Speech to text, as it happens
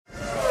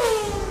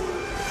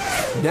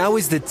Now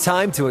is the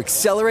time to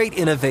accelerate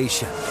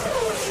innovation.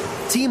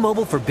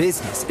 T-Mobile for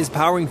Business is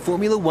powering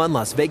Formula One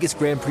Las Vegas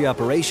Grand Prix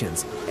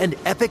operations and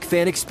epic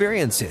fan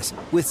experiences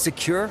with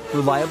secure,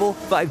 reliable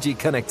 5G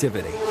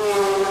connectivity.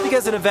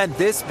 Because an event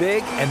this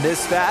big and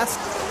this fast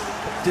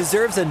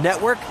deserves a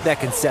network that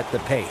can set the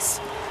pace.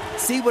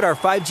 See what our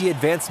 5G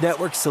advanced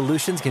network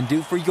solutions can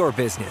do for your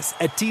business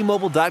at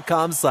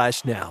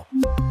T-Mobile.com/now.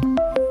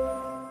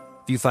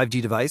 View 5G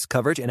device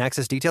coverage and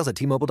access details at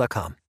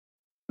T-Mobile.com.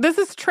 This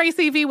is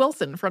Tracy V.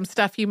 Wilson from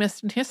Stuff You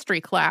Missed in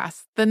History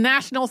class. The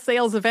national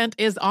sales event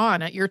is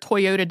on at your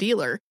Toyota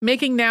dealer,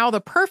 making now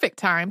the perfect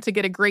time to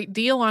get a great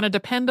deal on a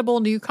dependable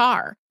new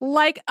car.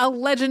 Like a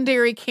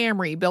legendary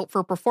Camry built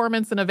for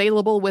performance and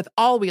available with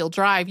all-wheel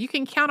drive, you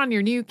can count on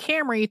your new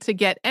Camry to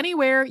get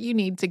anywhere you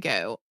need to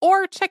go.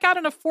 Or check out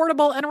an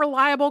affordable and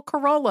reliable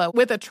Corolla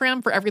with a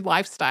trim for every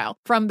lifestyle.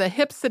 From the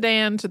hip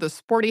sedan to the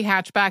sporty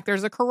hatchback,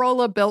 there's a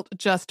Corolla built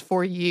just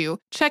for you.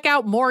 Check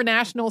out more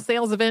national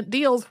sales event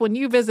deals when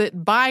you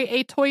visit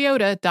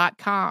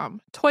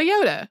buyatoyota.com.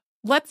 Toyota,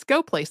 let's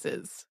go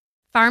places.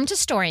 Farm to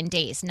store in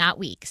days, not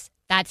weeks.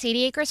 That's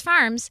 80 Acres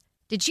Farms.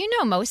 Did you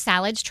know most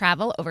salads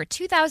travel over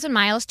 2,000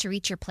 miles to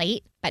reach your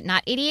plate? But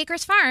not 80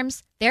 Acres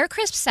Farms. Their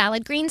crisp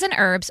salad greens and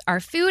herbs are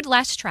food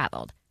less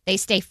traveled. They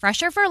stay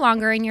fresher for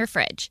longer in your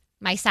fridge.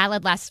 My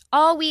salad lasts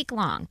all week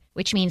long,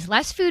 which means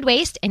less food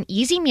waste and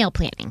easy meal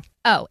planning.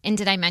 Oh, and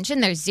did I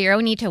mention there's zero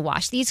need to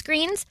wash these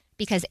greens?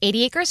 Because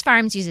 80 Acres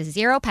Farms uses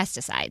zero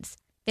pesticides.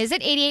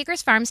 Visit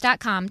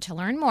 80acresfarms.com to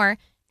learn more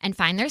and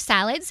find their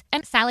salads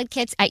and salad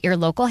kits at your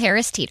local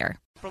Harris Teeter.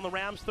 From the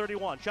Rams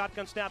 31,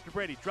 shotgun snap to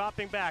Brady,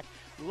 dropping back,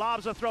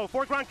 lobs a throw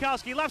for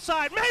Gronkowski, left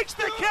side, makes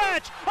the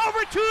catch over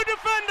two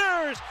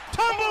defenders,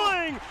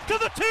 tumbling to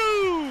the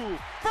 2,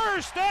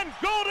 first and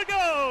goal to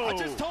go. I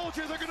just told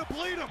you they're going to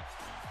bleed him.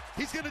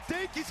 He's going to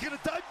dink, he's going to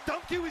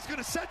dunk you, he's going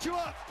to set you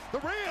up. The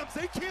Rams,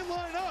 they can't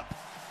line up.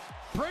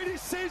 Brady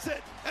sees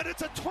it, and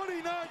it's a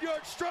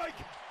 29-yard strike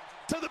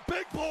to the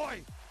big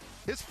boy,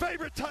 his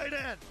favorite tight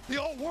end, the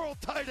all-world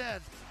tight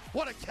end.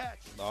 What a catch.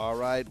 All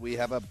right, we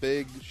have a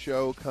big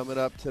show coming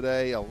up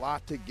today. A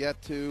lot to get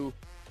to.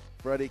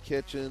 Freddie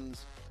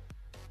Kitchens,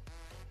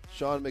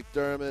 Sean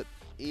McDermott,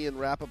 Ian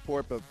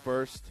Rapoport. But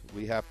first,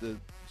 we have to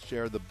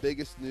share the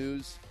biggest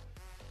news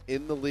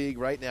in the league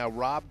right now.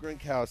 Rob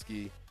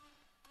Gronkowski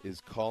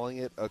is calling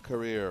it a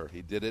career.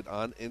 He did it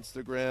on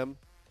Instagram.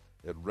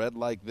 It read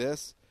like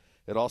this.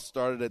 It all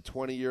started at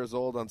 20 years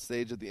old on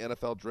stage at the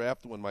NFL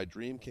draft when my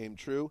dream came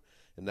true.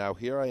 And now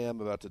here I am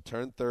about to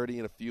turn 30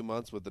 in a few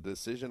months with the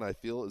decision I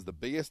feel is the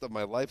biggest of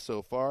my life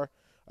so far.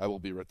 I will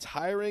be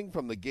retiring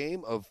from the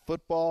game of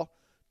football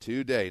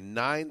today.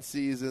 9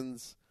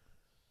 seasons.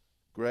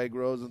 Greg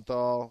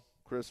Rosenthal,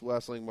 Chris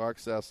Wessling, Mark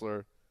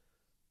Sessler.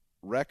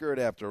 Record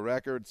after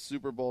record,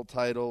 Super Bowl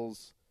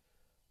titles.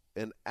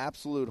 An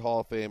absolute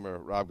Hall of Famer,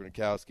 Rob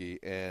Gronkowski.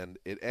 And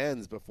it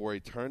ends before he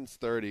turns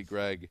 30,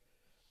 Greg.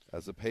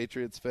 As a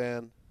Patriots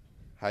fan,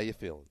 how you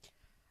feeling?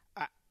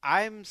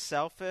 I'm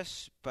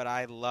selfish, but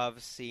I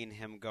love seeing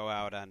him go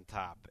out on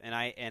top. And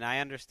I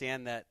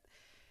understand that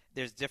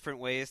there's different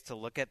ways to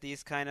look at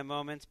these kind of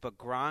moments, but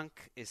Gronk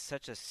is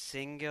such a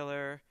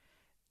singular,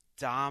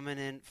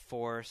 dominant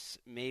force,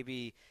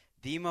 maybe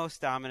the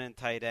most dominant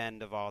tight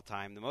end of all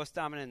time, the most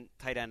dominant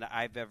tight end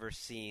I've ever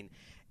seen.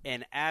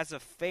 And as a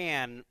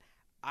fan,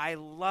 I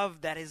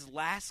love that his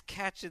last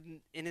catch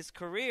in his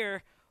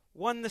career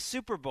won the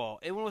Super Bowl.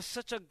 It was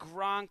such a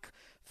Gronk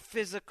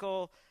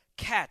physical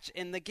catch.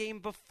 In the game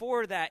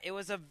before that, it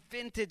was a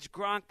vintage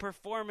Gronk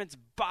performance,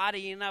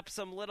 bodying up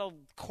some little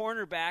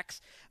cornerbacks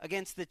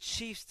against the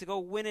Chiefs to go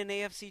win an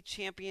AFC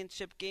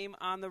championship game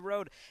on the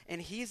road.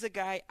 And he's a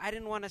guy, I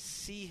didn't want to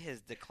see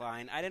his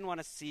decline. I didn't want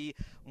to see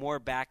more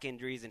back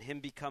injuries and him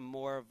become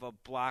more of a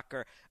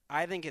blocker.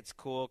 I think it's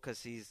cool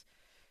because he's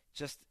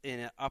just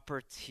in an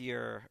upper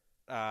tier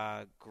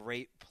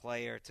great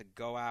player to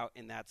go out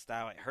in that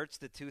style. It hurts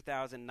the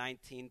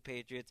 2019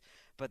 Patriots,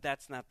 but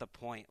that's not the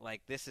point.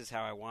 Like, this is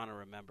how I want to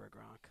remember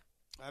Gronk.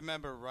 I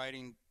remember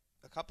writing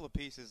a couple of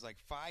pieces like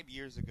 5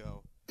 years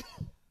ago.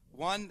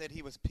 One, that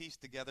he was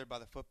pieced together by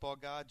the football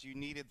gods. You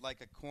needed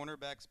like a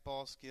cornerback's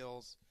ball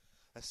skills,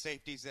 a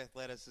safety's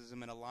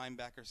athleticism, and a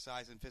linebacker's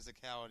size and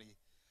physicality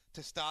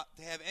to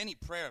have any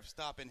prayer of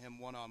stopping him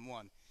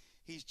one-on-one.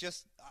 He's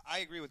just, I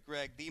agree with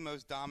Greg, the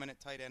most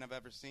dominant tight end I've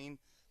ever seen.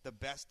 The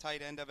best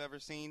tight end I've ever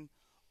seen,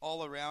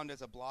 all around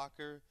as a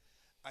blocker.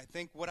 I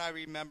think what I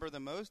remember the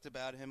most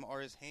about him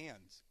are his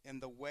hands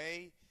and the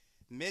way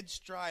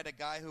mid-stride a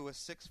guy who was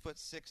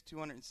 6'6",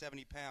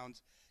 270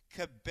 pounds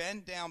could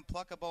bend down,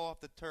 pluck a ball off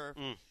the turf,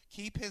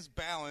 keep his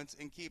balance,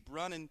 and keep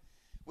running.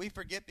 We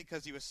forget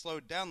because he was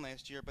slowed down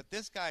last year, but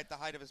this guy at the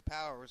height of his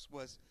powers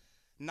was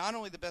not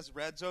only the best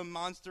red zone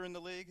monster in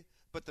the league,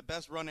 but the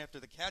best run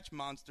after the catch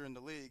monster in the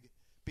league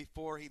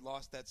before he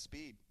lost that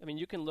speed. I mean,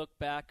 you can look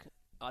back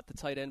at the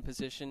tight end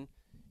position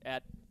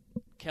at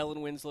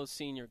Kellen Winslow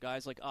Sr.,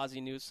 guys like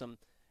Ozzie Newsome.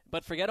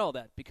 But forget all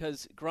that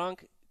because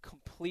Gronk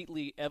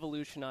completely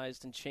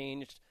evolutionized and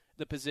changed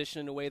the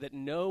position in a way that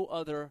no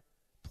other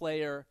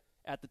player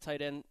at the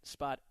tight end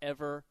spot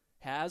ever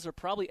has or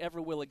probably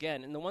ever will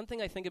again. And the one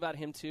thing I think about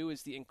him, too,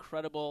 is the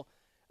incredible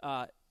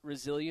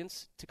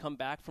resilience to come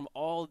back from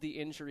all the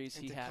injuries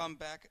and he had. to come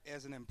back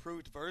as an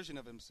improved version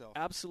of himself.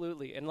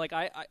 Absolutely. And,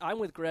 I'm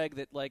with Greg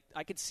that,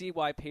 I could see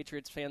why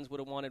Patriots fans would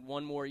have wanted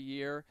one more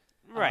year.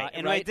 Right,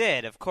 and I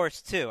did, of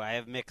course, too. I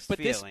have mixed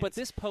feelings. But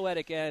this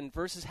poetic end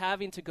versus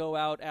having to go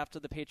out after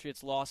the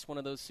Patriots lost one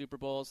of those Super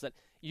Bowls, that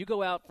you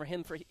go out for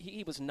him,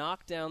 he was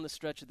knocked down the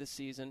stretch of this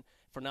season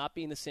for not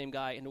being the same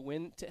guy,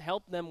 and to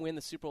help them win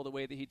the Super Bowl the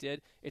way that he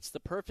did, it's the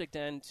perfect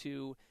end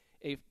to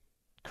a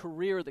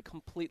career that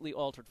completely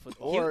altered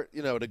football. Or,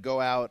 to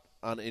go out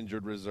on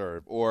injured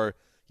reserve. Or,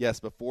 yes,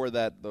 before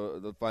that,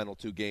 the final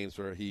 2 games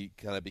where he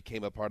kind of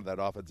became a part of that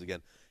offense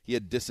again, he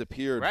had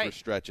disappeared for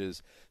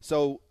stretches.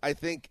 So I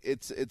think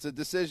it's a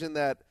decision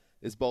that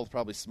is both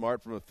probably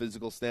smart from a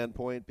physical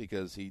standpoint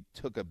because he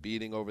took a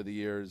beating over the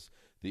years,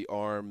 the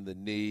arm, the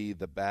knee,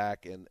 the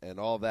back, and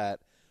all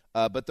that.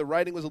 But the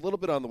writing was a little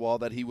bit on the wall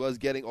that he was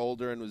getting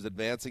older and was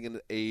advancing in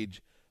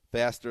age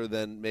faster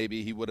than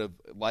maybe he would have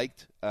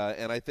liked.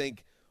 And I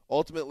think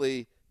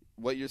ultimately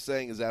what you're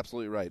saying is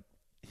absolutely right.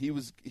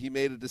 He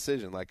made a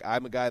decision.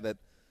 I'm a guy that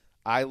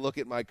I look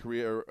at my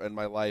career and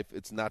my life,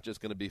 it's not just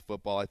going to be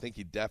football. I think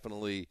he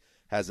definitely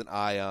has an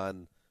eye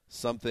on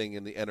something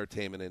in the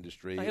entertainment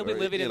industry. He'll be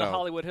living in the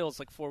Hollywood Hills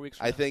 4 weeks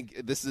from now. I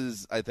think this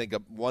is,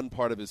 one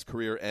part of his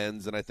career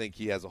ends, and I think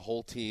he has a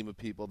whole team of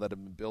people that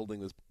have been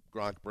building this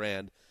Gronk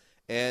brand.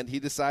 And he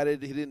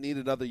decided he didn't need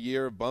another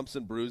year of bumps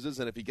and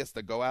bruises, and if he gets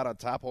to go out on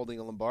top holding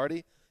a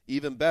Lombardi,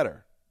 even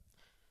better.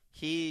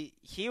 He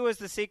was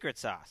the secret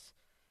sauce.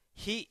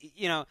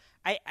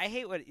 I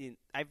hate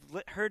I've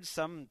heard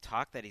some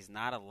talk that he's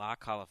not a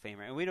lock Hall of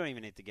Famer, and we don't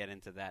even need to get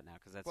into that now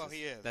because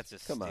he is. That's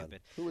just Come stupid. On.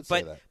 Who would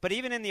say that? But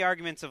even in the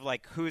arguments of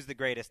who's the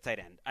greatest tight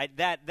end,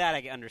 that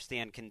I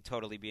understand can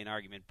totally be an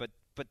argument.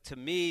 But to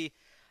me,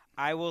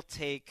 I will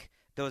take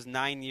those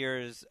 9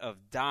 years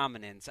of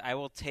dominance. I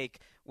will take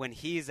when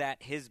he's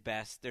at his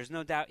best. There's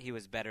no doubt he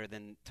was better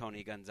than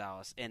Tony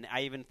Gonzalez, and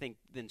I even think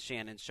than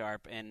Shannon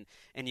Sharp. And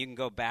you can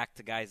go back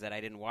to guys that I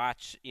didn't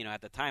watch,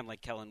 at the time,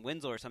 like Kellen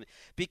Winslow or something,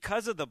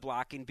 because of the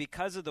blocking,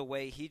 because of the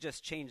way he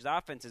just changed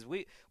offenses.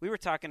 We were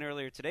talking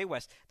earlier today,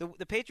 Wes.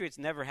 The Patriots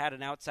never had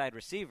an outside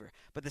receiver,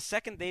 but the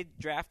second they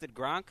drafted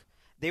Gronk,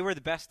 they were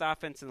the best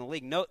offense in the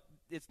league. No.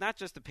 It's not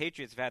just the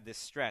Patriots have had this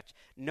stretch.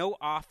 No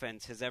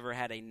offense has ever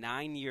had a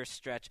 9-year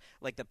stretch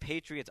like the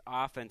Patriots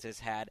offense has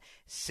had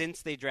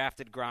since they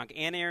drafted Gronk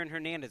and Aaron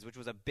Hernandez, which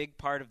was a big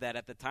part of that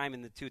at the time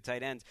in the 2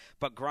 tight ends.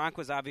 But Gronk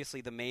was obviously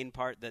the main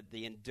part,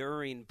 the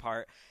enduring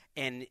part.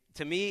 And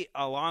to me,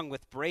 along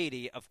with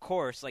Brady, of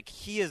course,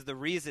 he is the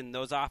reason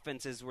those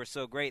offenses were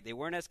so great. They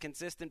weren't as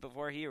consistent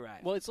before he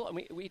arrived. Well,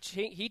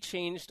 he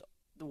changed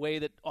the way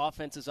that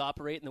offenses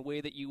operate and the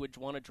way that you would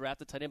want to draft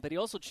a tight end, but he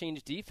also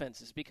changed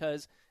defenses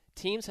because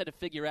teams had to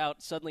figure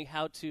out suddenly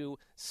how to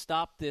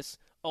stop this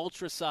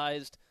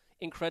ultra-sized,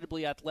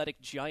 incredibly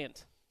athletic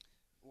giant.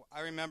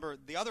 I remember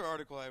the other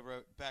article I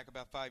wrote back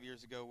about 5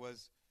 years ago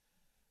was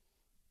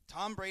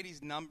Tom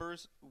Brady's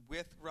numbers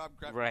with Rob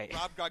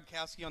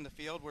Gronkowski on the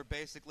field were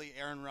basically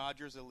Aaron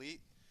Rodgers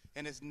elite,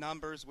 and his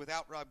numbers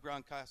without Rob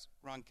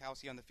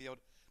Gronkowski on the field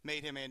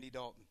made him Andy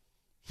Dalton.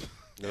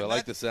 I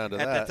like the sound of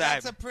that. that.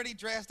 That's a pretty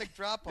drastic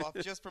drop-off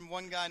just from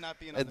one guy not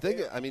being on the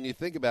field. You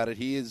think about it,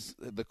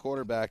 the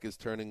quarterback is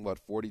turning,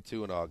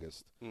 42 in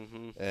August,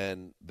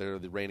 and they're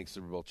the reigning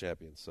Super Bowl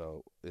champions,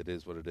 so it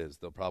is what it is.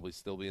 They'll probably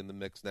still be in the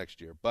mix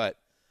next year, but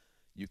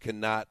you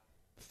cannot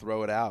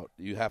throw it out.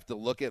 You have to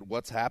look at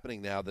what's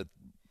happening now that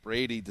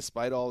Brady,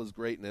 despite all his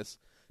greatness,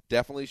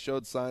 definitely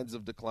showed signs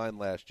of decline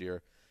last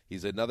year.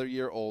 He's another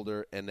year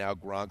older, and now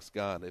Gronk's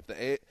gone. If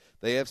the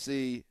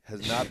AFC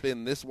has not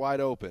been this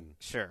wide open,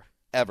 sure,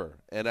 ever,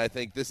 and I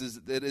think it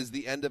is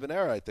the end of an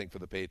era. I think for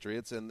the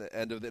Patriots and the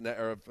end of the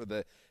era for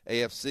the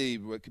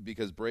AFC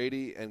because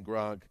Brady and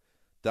Gronk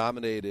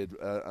dominated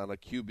on a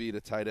QB to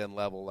tight end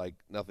level like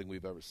nothing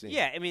we've ever seen.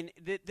 Yeah,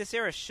 this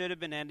era should have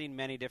been ending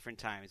many different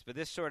times, but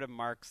this sort of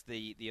marks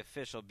the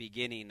official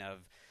beginning of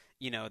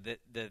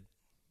the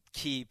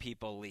key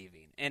people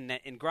leaving, and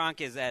Gronk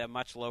is at a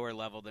much lower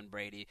level than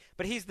Brady,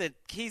 but he's the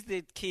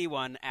key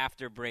one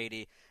after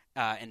Brady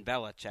and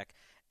Belichick,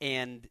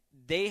 and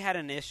they had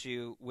an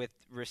issue with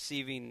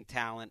receiving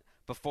talent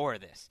before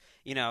this.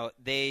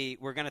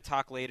 We're going to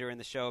talk later in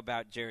the show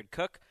about Jared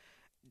Cook,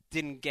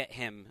 didn't get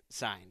him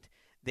signed.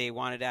 They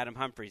wanted Adam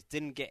Humphries,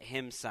 didn't get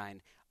him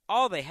signed.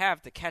 All they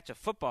have to catch a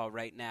football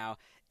right now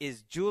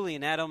is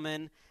Julian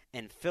Edelman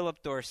and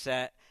Philip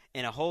Dorsett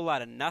and a whole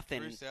lot of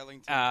nothing. Bruce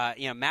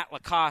Ellington. Matt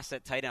Lacoste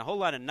at tight end, a whole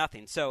lot of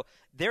nothing. So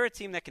they're a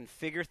team that can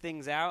figure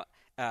things out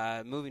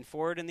moving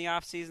forward in the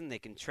offseason. They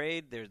can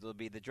trade. There'll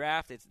be the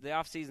draft. The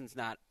offseason's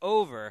not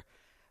over,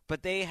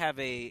 but they have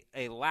a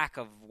lack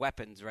of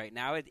weapons right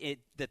now.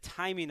 The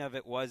timing of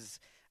it was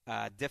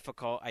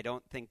difficult. I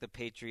don't think the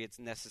Patriots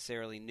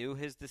necessarily knew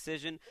his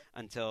decision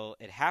until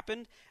it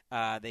happened.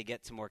 They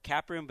get some more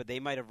cap room, but they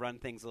might have run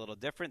things a little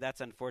different. That's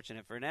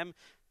unfortunate for them.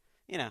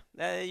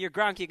 You're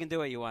Gronk, you can do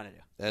what you want to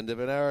do. End of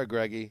an era,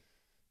 Greggy.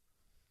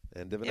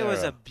 End of an It was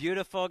era. a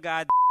beautiful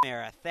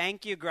era.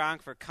 Thank you,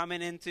 Gronk, for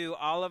coming into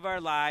all of our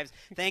lives.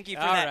 Thank you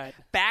for All that right.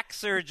 back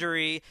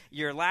surgery.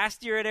 Your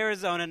last year at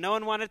Arizona, no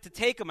one wanted to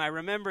take him. I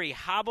remember he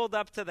hobbled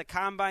up to the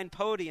Combine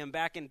podium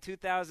back in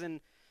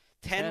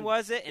 2010,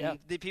 was it? And Yep.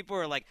 the people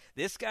were like,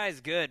 this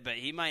guy's good, but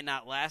he might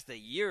not last a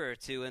year or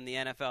two in the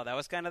NFL. That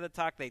was kind of the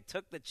talk. They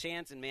took the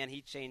chance, and, man,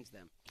 he changed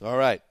them. All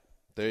right.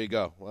 There you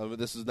go. Well,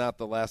 this is not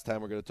the last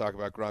time we're going to talk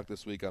about Gronk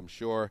this week, I'm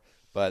sure.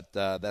 But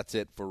that's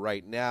it for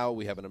right now.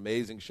 We have an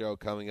amazing show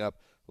coming up.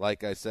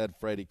 Like I said,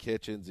 Freddie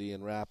Kitchens,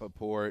 Ian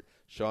Rapoport,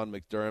 Sean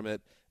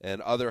McDermott,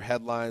 and other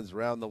headlines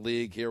around the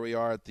league. Here we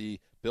are at the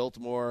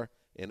Biltmore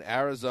in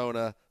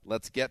Arizona.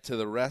 Let's get to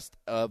the rest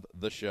of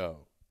the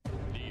show.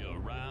 The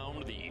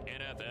Around the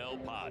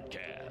NFL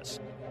podcast.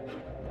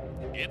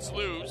 It's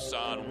loose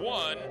on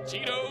one,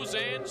 Tito's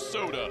and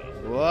Soda.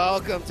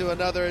 Welcome to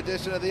another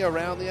edition of the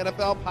Around the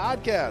NFL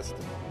podcast.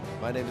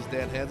 My name is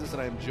Dan Hansis,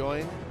 and I am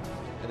joined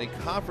in a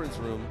conference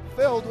room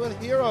filled with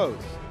heroes.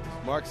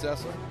 Mark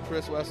Sessler,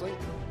 Chris Wesley,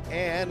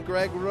 and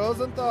Greg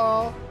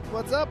Rosenthal.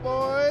 What's up,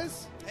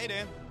 boys? Hey,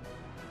 Dan.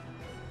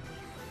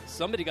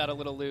 Somebody got a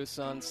little loose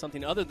on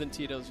something other than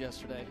Tito's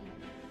yesterday.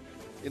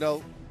 You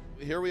know,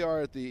 here we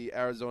are at the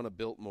Arizona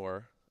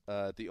Biltmore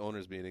at the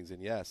owners' meetings,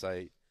 and yes,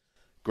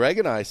 Greg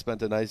and I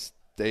spent a nice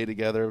day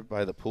together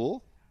by the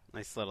pool.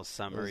 Nice little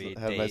summary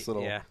Had a date. nice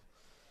little yeah.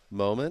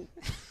 moment,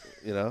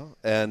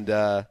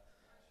 and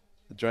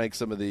drank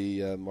some of the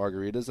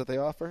margaritas that they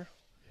offer.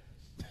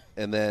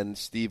 And then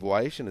Steve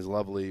Weish and his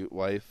lovely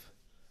wife,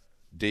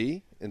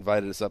 Dee,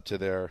 invited us up to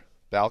their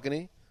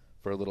balcony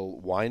for a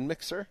little wine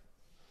mixer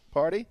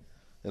party.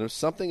 And there was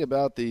something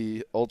about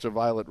the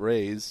ultraviolet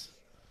rays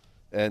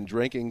and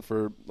drinking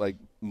for, like,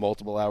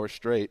 multiple hours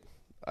straight.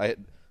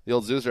 The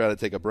old Zoozer had to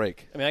take a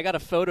break. I mean, I got a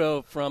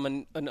photo from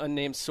an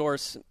unnamed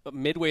source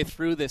midway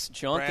through this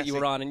jaunt that you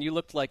were on, and you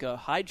looked like a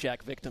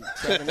hijack victim.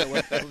 So I don't know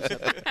what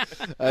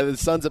that was. The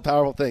sun's a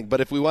powerful thing.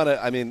 But if we want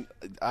to, I mean,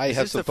 I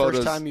have some photos. Is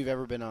this the first time you've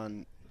ever been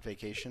on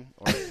vacation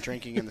or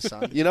drinking in the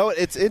sun? You know,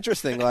 it's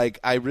interesting. Like,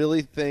 I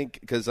really think,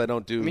 because I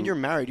don't do. I mean, you're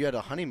married. You had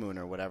a honeymoon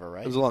or whatever,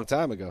 right? It was a long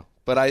time ago.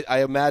 But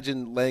I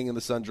imagine laying in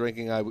the sun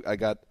drinking, I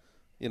got,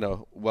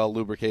 well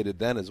lubricated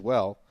then as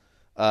well.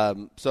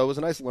 So it was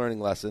a nice learning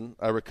lesson.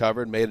 I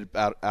recovered, made it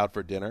out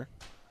for dinner.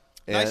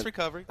 Nice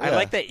recovery. I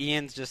like that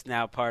Ian's just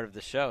now part of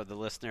the show. The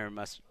listener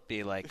must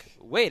be like,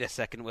 wait a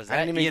second, was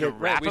that Ian We should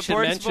Rapoport's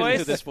mention voice?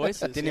 who this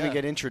voice is. Didn't even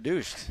get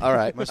introduced. All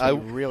right. Must be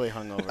really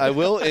hungover. I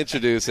will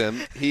introduce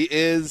him. He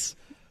is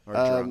or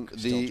drunk.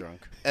 Still the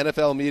drunk.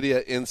 NFL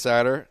media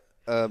insider.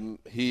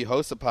 He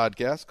hosts a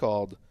podcast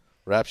called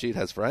Rap Sheet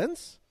Has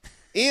Friends.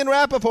 Ian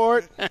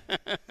Rapoport.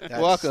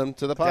 Welcome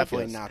to the podcast.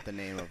 Definitely not the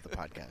name of the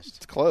podcast.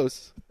 It's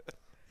close.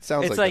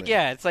 Sounds It's like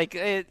it's like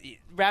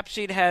Rap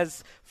Sheet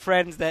has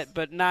friends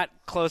but not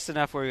close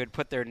enough where we would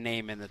put their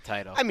name in the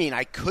title. I mean,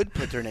 I could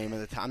put their name in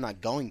the title. I'm not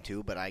going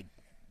to, but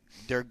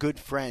they're good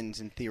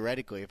friends, and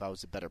theoretically, if I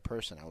was a better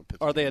person, I would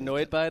put. Are they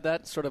annoyed by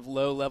that sort of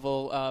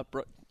low-level,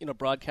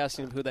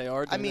 broadcasting of who they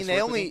are? I mean,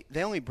 they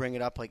only bring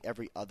it up like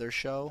every other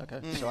show,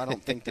 so I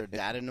don't think they're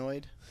that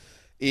annoyed.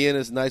 Ian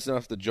is nice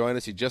enough to join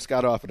us. He just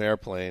got off an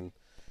airplane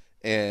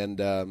and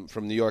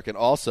from New York, and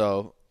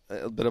also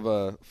a bit of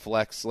a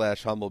flex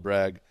 / humble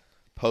brag,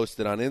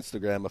 posted on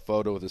Instagram a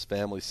photo with his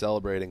family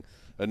celebrating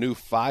a new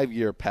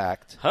 5-year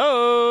pact with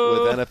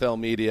NFL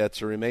media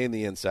to remain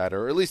the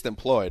insider, or at least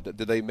employed.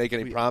 Did they make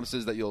any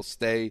promises that you'll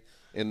stay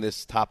in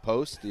this top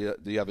post? Do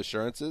you have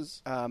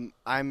assurances?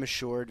 I'm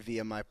assured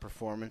via my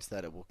performance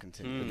that it will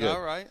continue.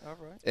 All right.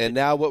 And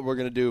now what we're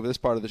going to do for this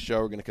part of the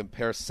show, we're going to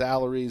compare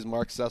salaries.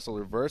 Mark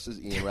Sessler versus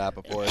Ian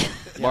Rapoport.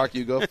 Mark,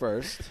 you go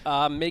first.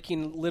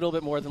 Making a little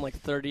bit more than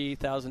like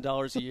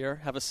 $30,000 a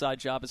year. Have a side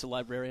job as a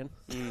librarian.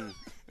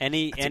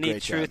 Any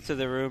great truth job. to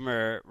the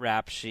rumor,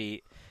 Rap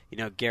Sheet?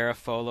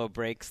 Garofolo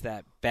breaks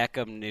that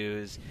Beckham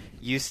news.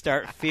 You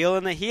start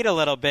feeling the heat a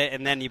little bit,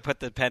 and then you put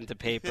the pen to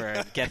paper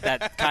and get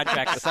that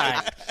contract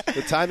signed.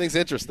 The timing's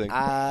interesting.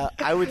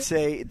 I would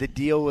say the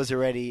deal was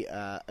already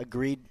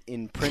agreed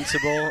in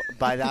principle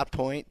by that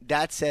point.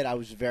 That said, I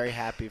was very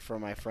happy for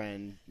my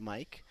friend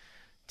Mike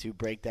to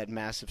break that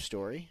massive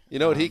story. You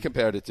know what he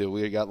compared it to?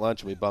 We got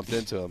lunch and we bumped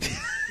into him.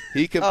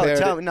 He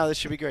compared no, this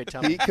should be great.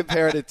 Tell me. He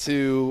compared it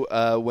to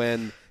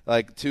when,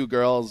 like, two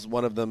girls,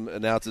 one of them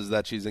announces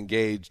that she's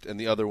engaged and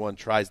the other one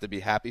tries to be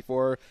happy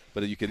for her,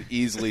 but you could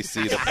easily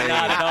see the pain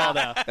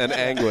and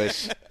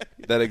anguish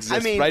that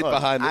exists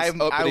behind this I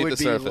beneath would the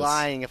be surface.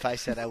 lying if I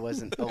said I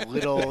wasn't a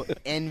little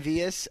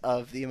envious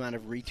of the amount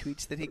of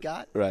retweets that he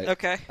got. Right.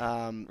 Okay.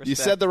 You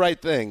said the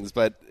right things,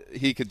 but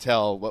he could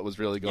tell what was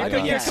really going on.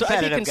 I'd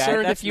be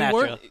concerned if you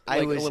weren't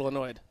a little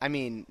annoyed. I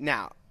mean,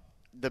 now,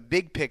 the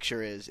big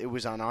picture is it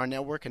was on our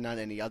network and not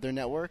any other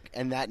network,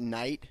 and that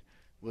night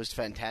was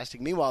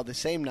fantastic. Meanwhile, the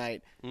same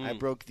night, I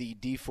broke the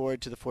D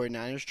Ford to the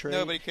 49ers trade.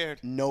 Nobody cared.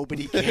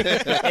 Nobody cared.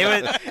 It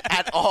was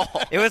at all.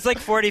 It was like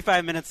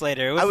 45 minutes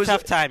later. It was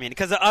tough timing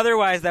because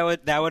otherwise that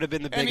would have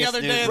been the biggest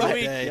other news day of of the the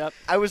week. day. Yep.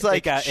 I was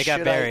like, it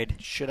got buried.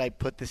 Should I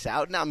put this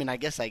out? No, I mean, I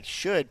guess I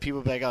should. People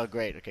would be like, oh,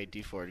 great. Okay,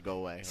 D Ford, go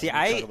away. See,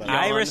 Like,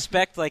 I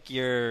respect like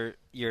your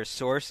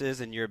sources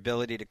and your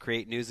ability to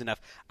create news enough.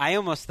 I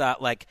almost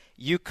thought like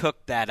you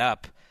cooked that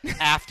up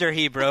after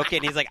he broke it.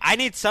 And he's like, I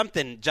need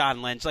something,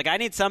 John Lynch. Like, I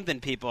need something,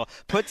 people.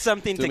 Put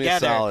something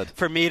together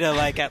for me to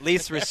like at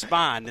least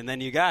respond, and then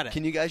you got it.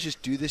 Can you guys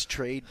just do this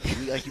trade?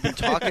 Like you've been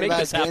talking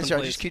about it,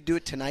 just can you do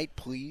it tonight,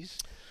 please?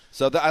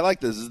 So I like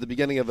this. This is the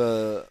beginning of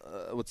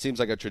what seems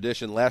like a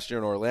tradition. Last year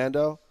in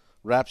Orlando,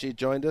 Rap Sheet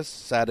joined us,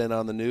 sat in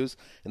on the news,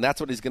 and that's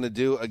what he's going to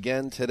do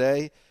again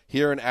today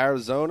here in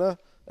Arizona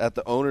at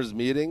the owners'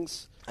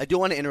 meetings. I do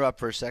want to interrupt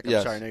for a second. Yes.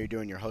 I'm sorry, I know you're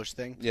doing your host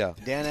thing. Yeah.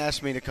 Dan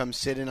asked me to come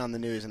sit in on the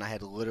news, and I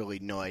had literally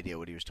no idea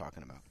what he was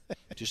talking about.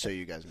 Just so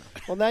you guys know.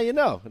 Well, now you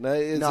know. No,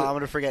 I'm going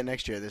to forget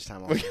next year this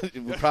time.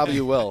 Probably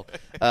you will.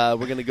 We're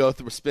going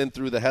to spin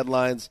through the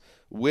headlines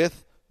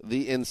with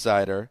the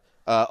insider.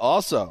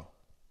 Also,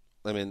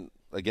 I mean,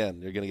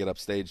 again, you're going to get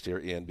upstaged here,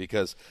 Ian,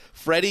 because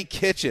Freddie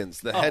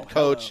Kitchens, the head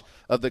coach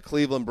of the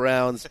Cleveland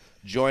Browns,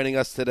 joining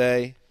us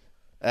today,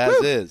 as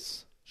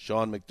is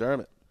Sean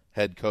McDermott,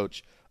 head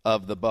coach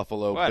of the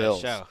Buffalo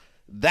Bills. What a show.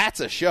 That's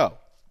a show.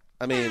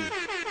 I mean,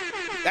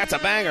 that's a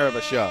banger of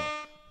a show.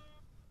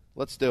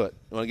 Let's do it.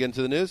 You want to get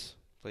into the news?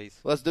 Please.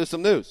 Let's do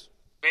some news.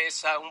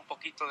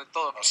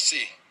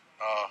 Sí.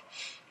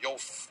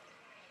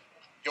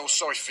 Yo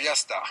soy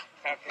fiesta.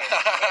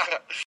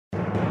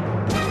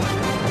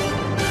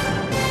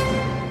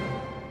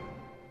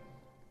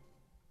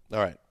 All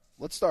right.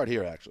 Let's start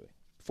here, actually.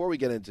 Before we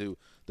get into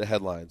the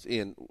headlines,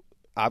 Ian,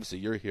 obviously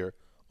you're here,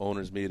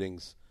 owners'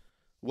 meetings.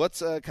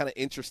 What's kind of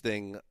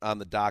interesting on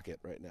the docket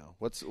right now?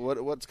 What's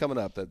coming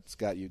up that's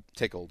got you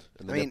tickled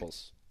in the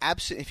nipples?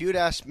 If you had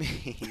asked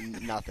me,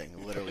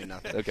 nothing, literally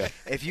nothing. Okay.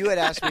 If you had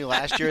asked me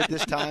last year at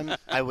this time,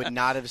 I would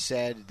not have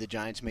said the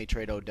Giants may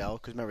trade Odell,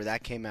 because remember,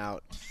 that came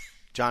out,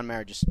 John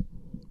Mara just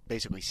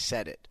basically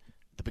said it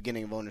at the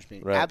beginning of owners'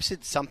 meeting. Right.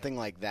 Absent something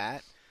like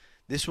that,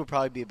 this would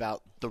probably be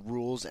about the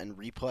rules and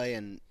replay,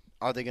 and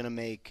are they going to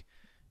make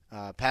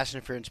pass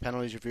interference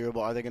penalties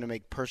reviewable? Are they going to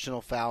make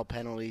personal foul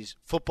penalties,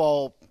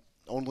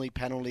 football-only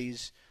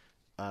penalties,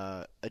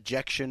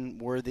 ejection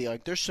worthy?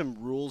 Like, there's some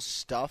rules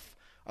stuff.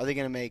 Are they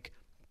going to make,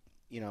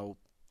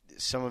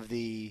 some of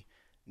the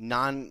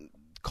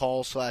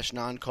non-calls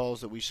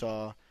that we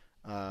saw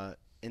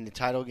in the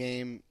title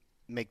game,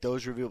 make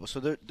those reviewable? So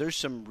there's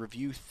some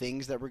review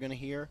things that we're going to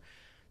hear.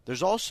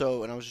 There's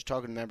also, and I was just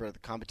talking to a member of the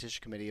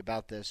competition committee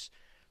about this,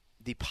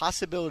 the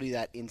possibility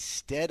that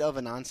instead of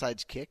an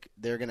onside kick,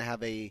 they're going to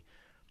have a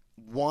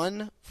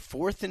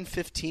 4th and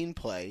 15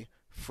 play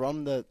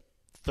from the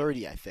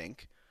 30, I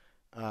think.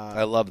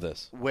 I love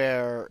this.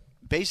 Where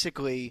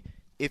basically,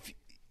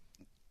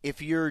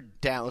 if you're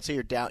down, let's say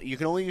you're down, you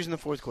can only use in the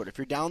fourth quarter. If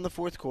you're down in the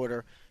fourth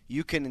quarter,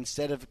 you can,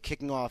 instead of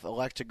kicking off,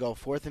 elect to go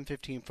 4th and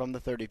 15 from the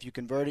 30. If you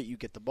convert it, you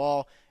get the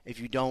ball. If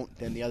you don't,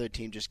 then the other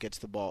team just gets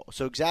the ball.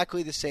 So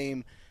exactly the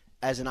same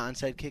as an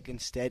onside kick.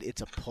 Instead,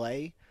 it's a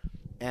play.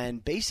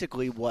 And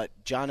basically what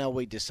John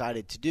Elway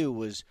decided to do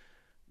was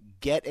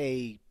get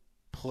a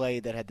play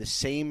that had the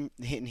same,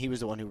 and he was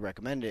the one who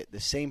recommended it, the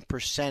same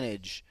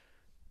percentage,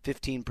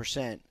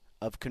 15%,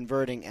 of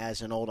converting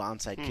as an old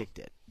onside kick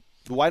did.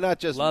 Why not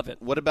just love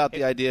it? What about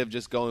the idea of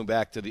just going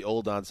back to the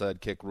old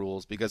onside kick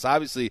rules? Because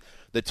obviously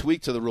the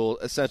tweak to the rule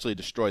essentially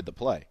destroyed the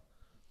play.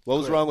 What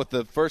was wrong with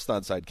the first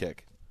onside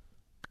kick?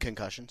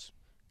 Concussions.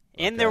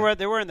 And there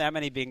weren't that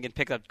many being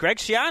picked up. Greg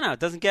Schiano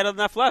doesn't get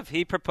enough love.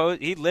 He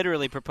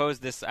literally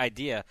proposed this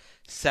idea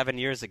 7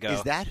 years ago.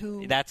 Is that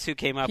who? That's who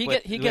came up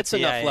with. He gets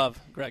enough love,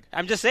 Greg.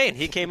 I'm just saying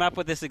he came up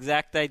with this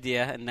exact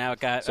idea, and now it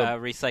got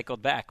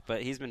recycled back.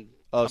 But he's been.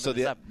 Oh, so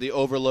the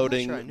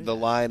overloading the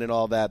line and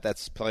all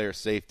that's player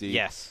safety.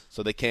 Yes.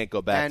 So they can't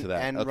go back to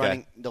that. And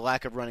okay. the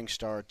lack of running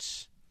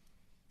starts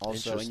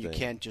also, and you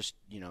can't just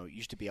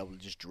used to be able to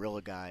just drill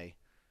a guy,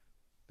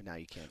 but now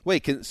you can't.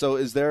 Wait, so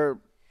is there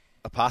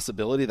a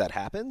possibility that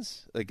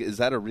happens? Like, is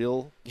that a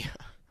real? Yeah,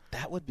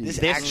 that would be this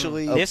big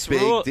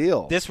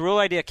deal. This rule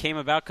idea came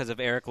about because of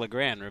Eric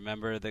Legrand.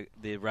 Remember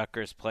the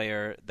Rutgers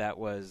player that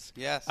was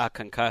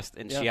concussed,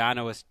 and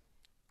Schiano was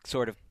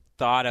sort of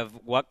thought of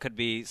what could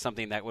be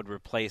something that would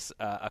replace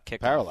a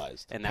kick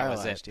paralyzed, and that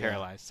was it.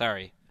 Paralyzed.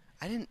 Sorry,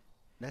 I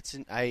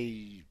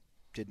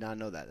did not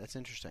know that. That's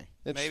interesting.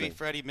 Maybe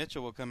Freddie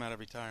Mitchell will come out of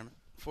retirement.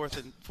 Fourth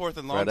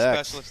and long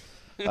specialist.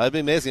 It'd be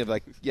amazing if,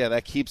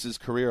 that keeps his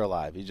career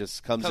alive. He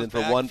just comes in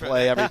for one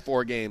play every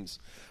 4 games.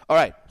 All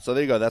right, so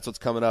there you go. That's what's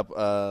coming up.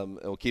 And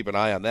we'll keep an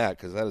eye on that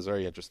because that is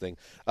very interesting.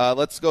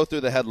 Let's go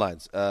through the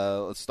headlines.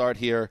 Let's start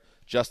here.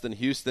 Justin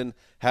Houston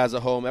has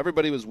a home.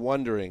 Everybody was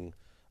wondering,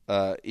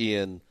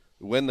 Ian,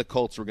 when the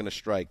Colts were going to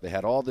strike. They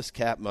had all this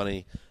cap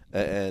money,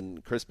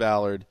 and Chris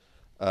Ballard,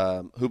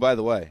 who, by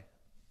the way,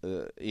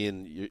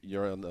 Ian,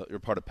 you're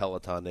part of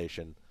Peloton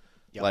Nation,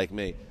 like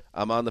me.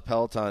 I'm on the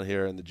Peloton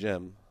here in the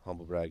gym,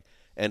 humble brag.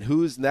 And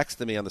who's next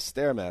to me on the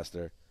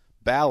Stairmaster?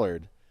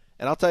 Ballard.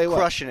 And I'll tell you what.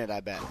 Crushing it,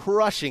 I bet.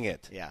 Crushing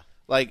it. Yeah.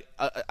 Like,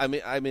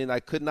 I mean, I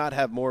could not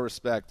have more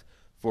respect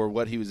for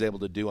what he was able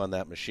to do on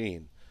that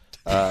machine.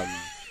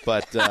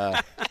 But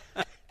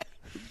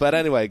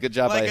anyway, good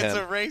job by him. Like it's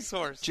a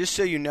racehorse. Just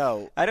so you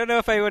know. I don't know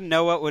if I would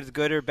know what was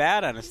good or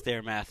bad on a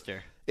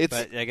Stairmaster.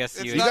 But I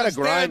guess you got to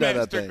grind on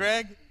that thing.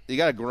 Greg. You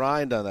got to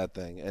grind on that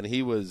thing, and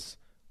he was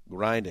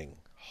grinding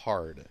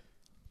hard.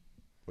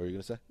 What were you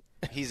going to say?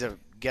 He's a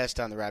guest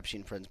on the Rap Sheet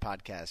and Friends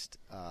podcast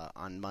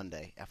on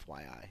Monday,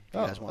 FYI. If you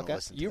guys want to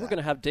listen to You that. were going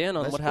to have Dan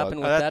on. Nice what plug.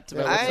 happened with that?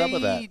 What's up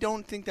with that? I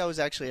don't think that was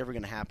actually ever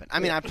going to happen. I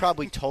mean, I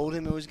probably told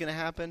him it was going to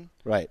happen.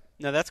 Right.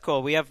 No, that's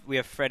cool. We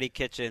have Freddie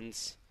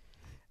Kitchens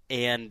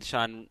and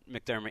Sean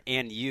McDermott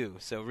and you.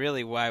 So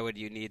really, why would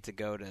you need to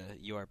go to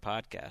your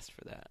podcast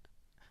for that?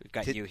 We've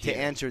got you here. To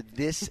answer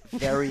this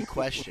very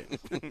question.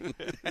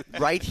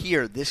 Right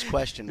here, this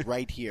question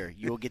right here,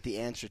 you'll get the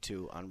answer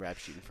to on Rap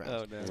Sheet and Friends.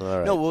 Oh, no. All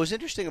right. No, what was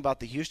interesting about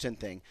the Houston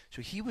thing,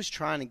 so he was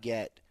trying to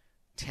get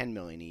 $10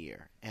 million a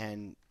year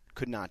and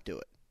could not do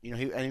it. You know,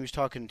 he was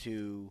talking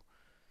to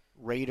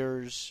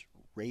Raiders,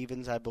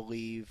 Ravens, I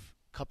believe,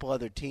 a couple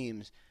other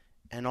teams,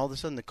 and all of a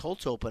sudden the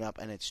Colts open up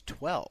and it's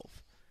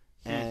 12.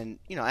 And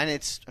and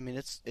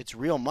it's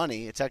real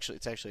money. It's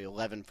actually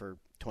 11 for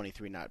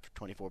 23, not for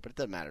 24, but it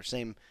doesn't matter.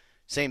 Same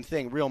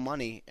thing, real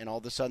money. And all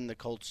of a sudden the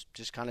Colts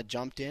just kind of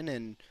jumped in,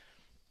 and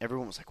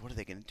everyone was like, "What are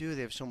they going to do?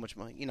 They have so much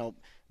money." You know,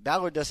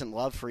 Ballard doesn't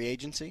love free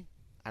agency.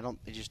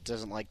 He just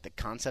doesn't like the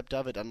concept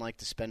of it. Doesn't like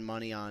to spend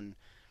money on,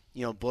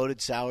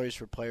 bloated salaries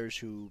for players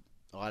who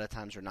a lot of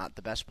times are not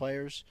the best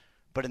players.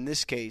 But in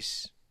this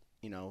case,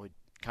 it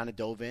kind of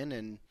dove in,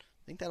 and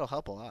I think that'll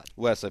help a lot.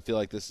 Wes, I feel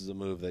like this is a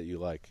move that you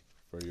like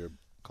for your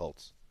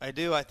Colts. I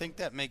do. I think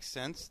that makes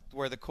sense.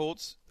 Where the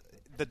Colts,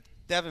 the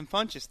Devin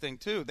Funchess thing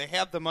too, they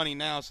have the money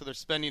now, so they're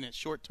spending it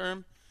short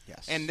term.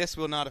 Yes. And this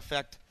will not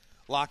affect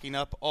locking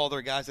up all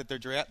their guys at their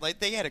draft. Like,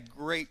 they had a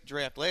great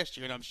draft last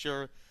year, and I'm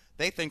sure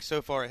they think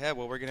so far ahead,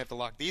 well, we're going to have to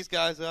lock these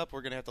guys up.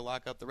 We're going to have to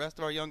lock up the rest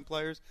of our young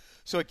players.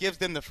 So it gives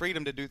them the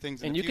freedom to do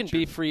things in the future. And you can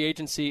be free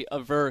agency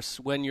averse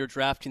when you're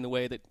drafting the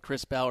way that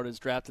Chris Ballard is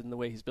drafted and the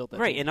way he's built that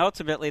Right, team. and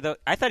ultimately, though,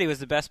 I thought he was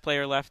the best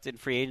player left in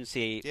free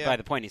agency by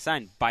the point he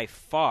signed, by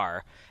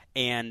far.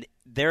 And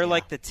they're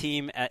like the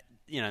team at,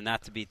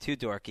 not to be too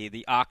dorky,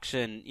 the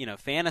auction,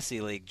 fantasy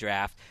league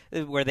draft,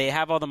 where they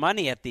have all the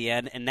money at the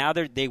end, and now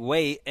they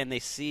wait and they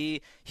see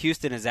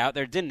Houston is out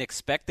there. Didn't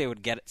expect they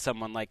would get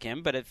someone like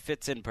him, but it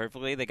fits in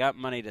perfectly. They got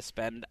money to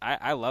spend.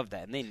 I love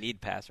that, and they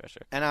need pass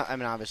rusher. And I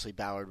mean, obviously,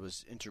 Ballard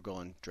was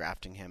integral in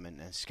drafting him and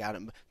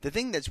scouting. The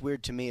thing that's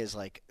weird to me is,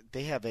 like,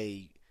 they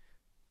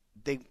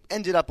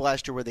ended up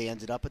last year where they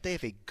ended up, but they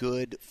have a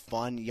good,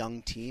 fun,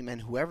 young team,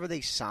 and whoever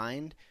they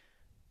signed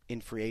in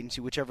free agency,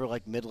 whichever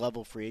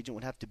mid-level free agent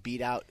would have to beat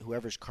out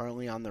whoever's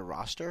currently on their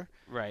roster.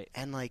 Right.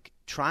 And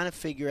trying to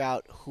figure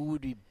out who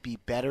would be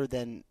better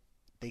than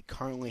they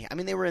currently. I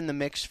mean, they were in the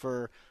mix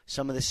for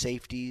some of the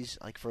safeties,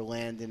 like for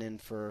Landon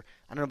and for,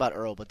 I don't know about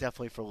Earl, but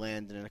definitely for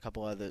Landon and a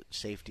couple other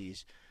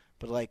safeties.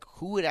 But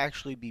who would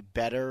actually be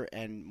better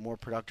and more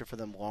productive for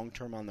them long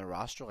term on their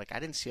roster? I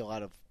didn't see a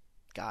lot of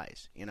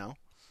guys.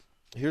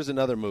 Here's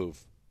another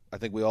move. I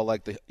think we all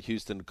like the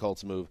Houston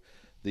Colts move.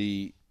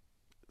 The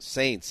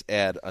Saints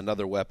add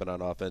another weapon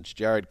on offense,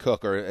 Jared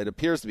Cook, or it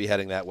appears to be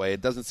heading that way. It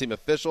doesn't seem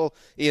official.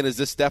 Ian, is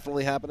this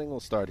definitely happening?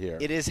 We'll start here.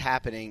 It is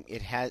happening.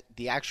 It has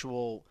the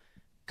actual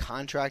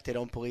contract, I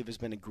don't believe, has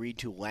been agreed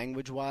to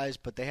language-wise,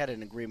 but they had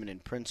an agreement in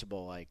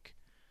principle, I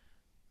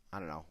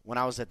don't know, when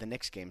I was at the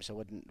Knicks game. So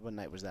what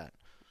night was that?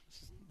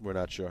 We're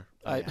not sure.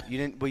 You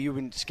didn't. Well, you've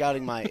been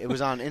scouting it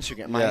was on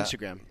Instagram.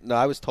 Instagram. No,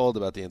 I was told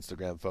about the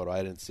Instagram photo.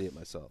 I didn't see it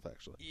myself,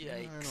 actually. Yikes.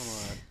 I don't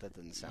know. That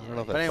doesn't sound I don't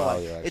know right. if I But follow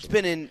anyway, you, actually. it's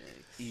been in.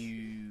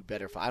 You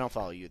better. I don't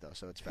follow you though,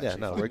 so it's yeah.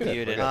 No, we're good.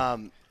 We're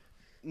good.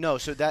 No,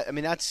 so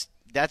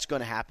that's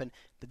going to happen.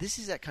 But this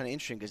is that kind of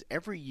interesting because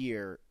every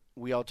year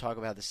we all talk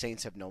about how the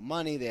Saints have no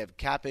money, they have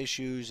cap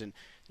issues, and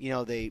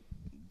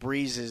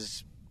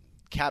Breeze's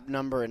cap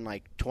number in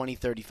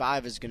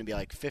 2035 is going to be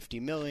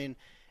 $50 million.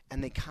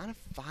 And they kind of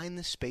find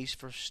the space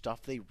for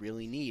stuff they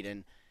really need.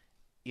 And,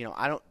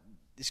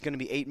 it's going to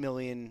be $8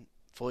 million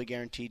fully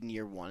guaranteed in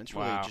year one. It's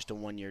really just a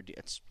 1-year deal.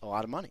 It's a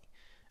lot of money.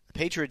 The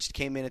Patriots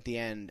came in at the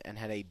end and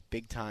had a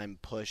big-time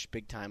push,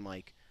 big-time,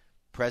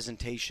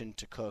 presentation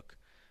to Cook.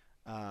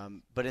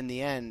 But in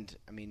the end,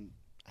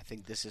 I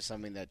think this is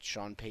something that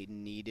Sean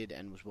Payton needed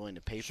and was willing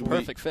to pay for.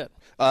 Perfect fit.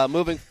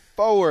 Moving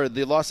forward,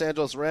 the Los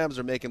Angeles Rams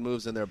are making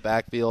moves in their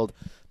backfield.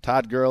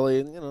 Todd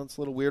Gurley, it's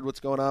a little weird what's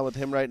going on with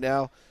him right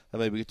now.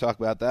 Maybe we could talk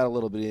about that a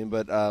little bit, Ian,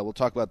 but we'll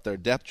talk about their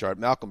depth chart.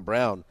 Malcolm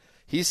Brown,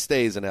 he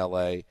stays in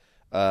L.A.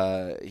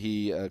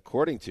 He,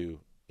 according to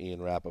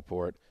Ian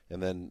Rapoport,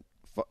 and then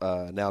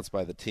announced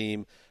by the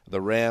team,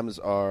 the Rams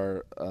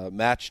are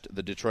matched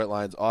the Detroit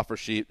Lions offer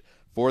sheet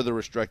for the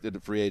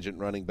restricted free agent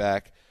running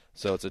back.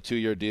 So it's a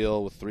 2-year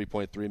deal with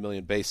 $3.3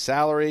 million base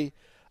salary.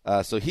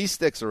 So he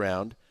sticks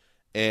around.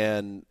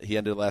 and he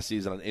ended last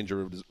season on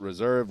injured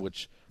reserve,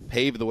 which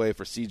paved the way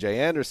for C.J.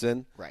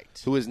 Anderson,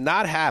 who is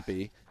not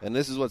happy. And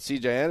this is what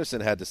C.J.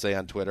 Anderson had to say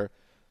on Twitter.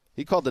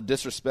 He called the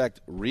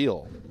disrespect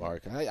real,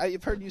 Mark.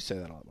 I've heard you say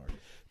that a lot, Mark.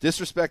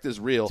 Disrespect is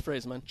real. That's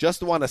phrase, man.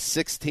 Just want a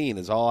 16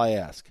 is all I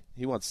ask.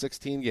 He wants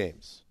 16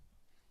 games.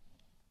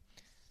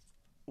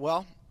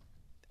 Well,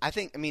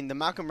 the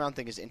Malcolm Brown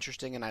thing is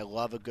interesting, and I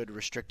love a good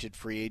restricted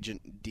free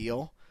agent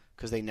deal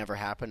because they never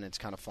happen, and it's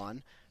kind of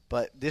fun.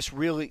 But this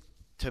really,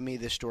 to me,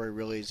 this story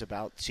really is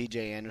about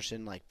C.J.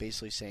 Anderson,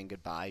 basically saying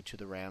goodbye to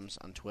the Rams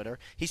on Twitter.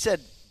 He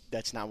said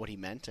that's not what he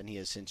meant, and he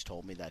has since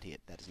told me that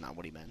that is not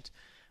what he meant.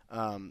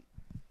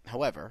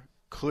 However,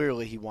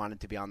 clearly he wanted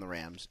to be on the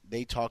Rams.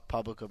 They talked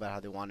public about how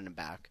they wanted him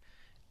back,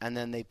 and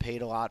then they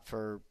paid a lot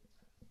for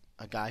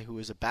a guy who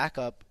was a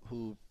backup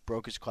who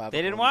broke his clavicle.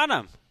 They didn't want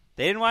him.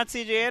 They didn't want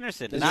C.J.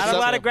 Anderson. Not a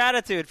lot of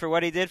gratitude for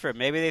what he did for him.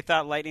 Maybe they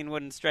thought lightning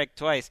wouldn't strike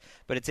twice,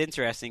 but it's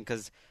interesting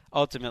because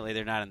ultimately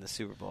they're not in the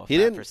Super Bowl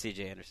for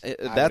C.J. Anderson.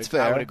 That's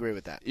fair. I would agree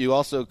with that. You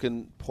also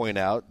can point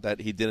out that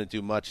he didn't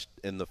do much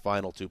in the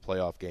final 2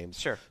 playoff games.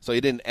 Sure. So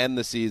he didn't end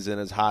the season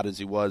as hot as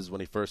he was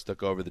when he first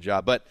took over the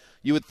job. But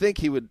you would think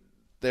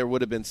there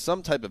would have been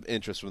some type of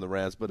interest from the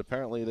Rams, but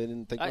apparently they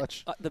didn't think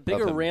much. The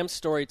bigger Rams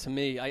story to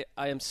me, I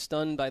am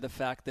stunned by the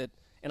fact that,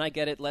 and I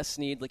get it, Les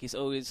Snead, he's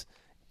always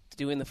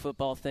doing the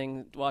football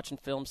thing, watching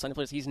film, signing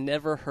players. He's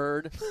never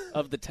heard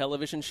of the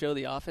television show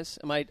The Office.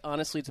 Am I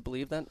honestly to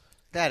believe that?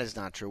 That is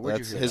not true. Where'd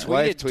you hear his that?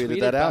 wife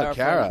tweeted that out,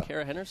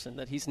 Kara Henderson,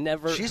 that he's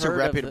never She's heard a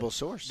reputable of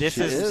source. This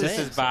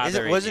is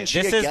bothering Wasn't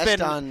she you. a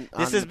guest on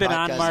This has been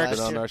on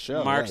our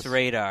show, Mark's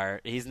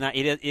radar. He's not.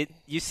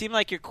 You seem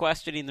like you're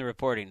questioning the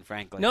reporting,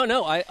 frankly.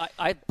 No,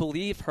 I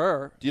believe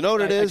her. Do you know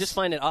what it is? I just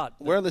find it odd.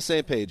 We're on the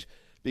same page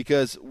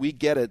because we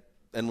get it,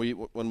 and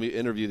when we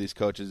interview these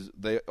coaches,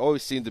 they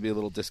always seem to be a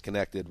little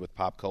disconnected with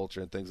pop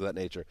culture and things of that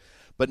nature.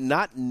 But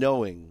not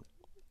knowing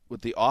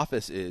what The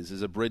Office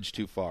is a bridge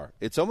too far.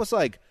 It's almost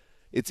like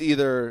it's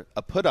either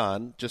a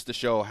put-on just to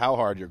show how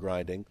hard you're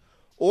grinding,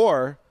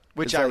 or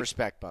which I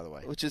respect, by the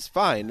way, which is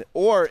fine,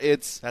 or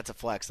that's a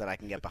flex that I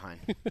can get behind,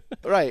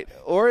 right?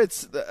 Or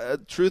it's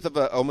the truth of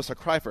almost a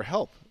cry for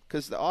help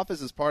because The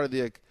Office is part of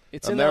the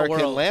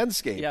American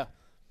landscape. Yeah,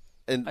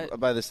 and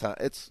by this time,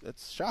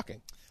 it's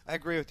shocking. I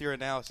agree with your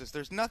analysis.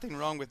 There's nothing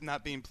wrong with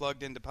not being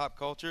plugged into pop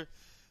culture,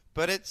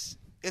 but it's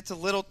a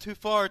little too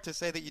far to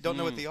say that you don't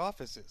know what The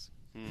Office is.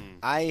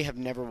 I have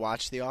never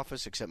watched The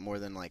Office except more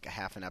than a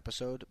half an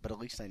episode, but at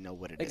least I know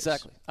what it is.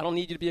 Exactly. I don't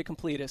need you to be a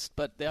completist,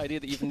 but the idea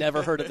that you've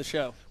never heard of the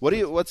show.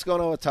 What's going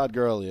on with Todd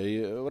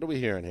Gurley? What are we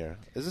hearing here?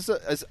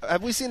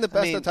 Have we seen the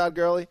best of Todd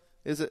Gurley?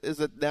 Is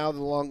it now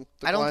the long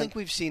decline? I don't think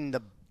we've seen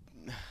the.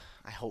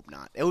 I hope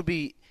not. It would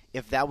be,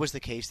 if that was the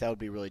case, that would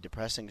be really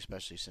depressing,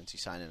 especially since he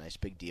signed a nice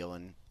big deal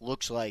and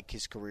looks like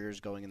his career is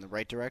going in the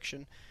right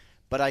direction.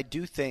 But I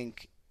do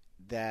think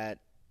that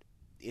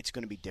it's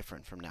going to be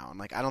different from now on.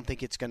 I don't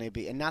think it's going to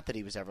be, and not that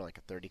he was ever a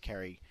 30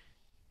 carry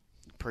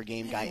per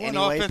game guy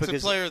anyway.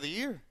 Offensive player of the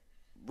year.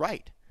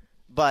 Right.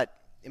 But,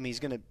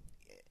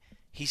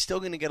 he's still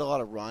going to get a lot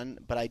of run,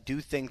 but I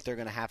do think they're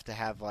going to have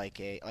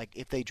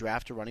if they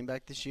draft a running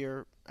back this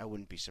year, I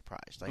wouldn't be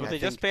surprised. They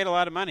just paid a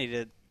lot of money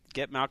to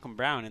get Malcolm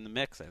Brown in the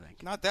mix, I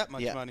think. Not that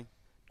much money.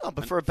 No,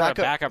 but for a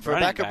backup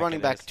running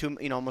back,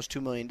 almost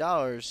 $2 million,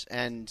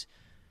 and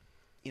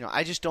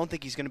I just don't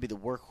think he's going to be the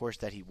workhorse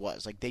that he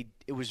was.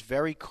 It was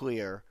very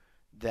clear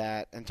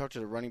that, and talked to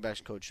the running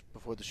backs coach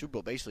before the Super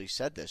Bowl, basically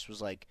said this,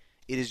 was it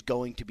is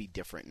going to be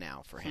different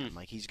now for him.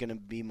 He's going to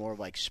be more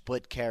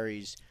split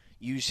carries,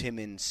 use him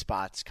in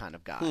spots kind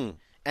of guy.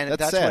 And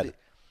that's sad.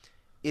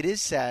 It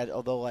is sad,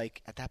 although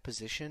at that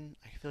position,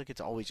 I feel like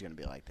it's always going to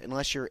be like that,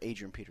 unless you're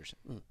Adrian Peterson.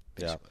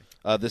 Basically.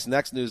 Yeah. This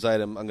next news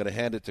item, I'm going to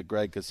hand it to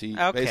Greg because he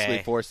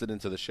basically forced it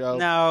into the show.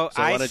 No,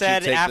 so I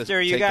said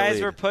after you guys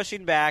were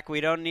pushing back,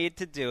 we don't need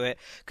to do it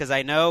because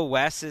I know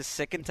Wes is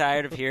sick and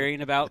tired of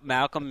hearing about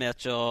Malcolm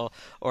Mitchell.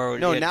 Or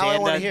now I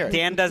want to hear it.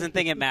 Dan doesn't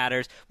think it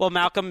matters. Well,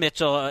 Malcolm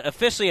Mitchell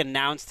officially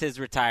announced his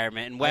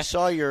retirement. And Wes, I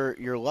saw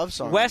your love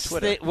song on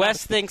Twitter.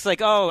 Wes thinks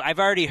I've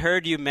already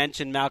heard you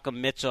mention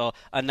Malcolm Mitchell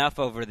enough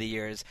over the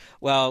years.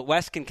 Well,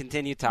 Wes can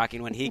continue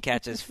talking when he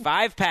catches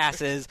 5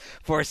 passes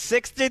for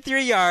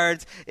 63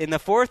 yards in the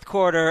fourth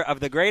quarter of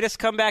the greatest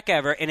comeback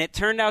ever, and it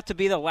turned out to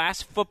be the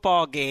last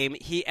football game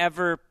he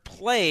ever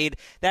played.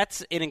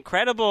 That's an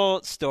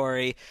incredible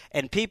story,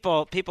 and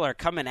people are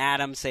coming at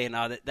him saying,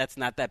 oh, that's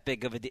not that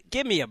big of a deal.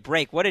 Give me a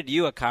break. What did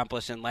you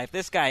accomplish in life?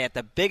 This guy, at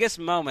the biggest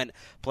moment,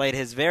 played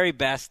his very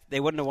best. They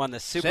wouldn't have won the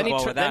Super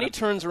Bowl without him. Then he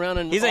turns around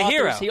and he's a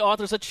hero. He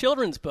authors a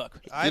children's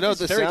book.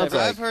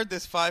 I've heard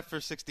this 5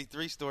 for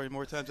 63 story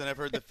more times than I've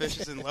heard the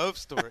Fishes and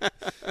Loaves story.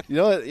 You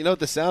know what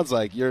this sounds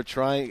like? You're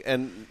trying,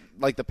 and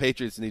the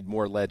Patriots need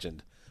more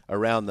legend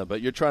around them, but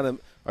you're trying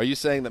to. Are you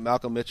saying that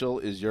Malcolm Mitchell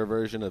is your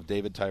version of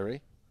David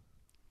Tyree?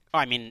 Oh,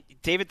 I mean,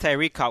 David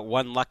Tyree caught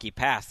one lucky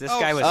pass. This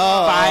guy was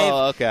 5.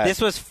 Okay. This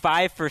was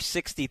 5 for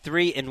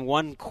 63 in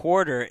one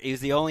quarter. He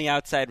was the only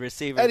outside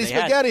receiver. Eddie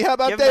Spaghetti, how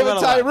about David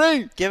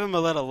Tyree? Give him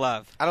a little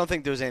love. I don't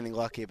think there was anything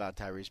lucky about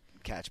Tyree's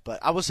catch, but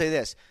I will say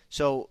this.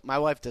 So my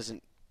wife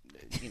doesn't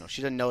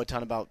she doesn't know a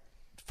ton about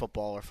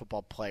football or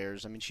football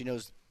players. I mean, she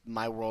knows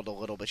my world a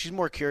little bit. She's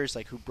more curious,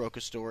 like, who broke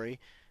a story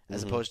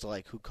as opposed to,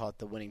 like, who caught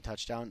the winning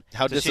touchdown.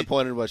 How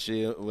disappointed was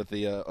she with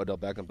the Odell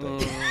Beckham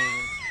thing?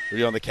 Were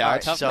you on the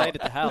couch? Tough night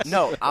at the house.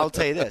 No, I'll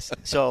tell you this.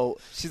 So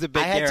she's a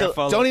big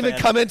Garofalo Don't even fan.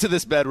 come into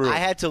this bedroom. I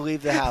had to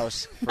leave the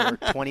house for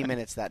 20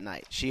 minutes that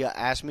night. She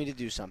asked me to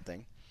do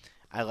something.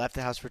 I left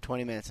the house for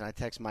 20 minutes, and I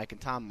text Mike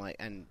and Tom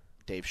and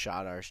Dave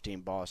Schott, our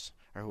esteemed boss,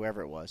 or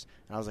whoever it was.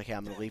 And I was like, hey,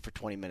 I'm going to leave for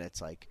 20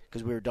 minutes,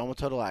 because we were done with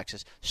Total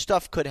Access.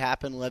 Stuff could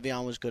happen.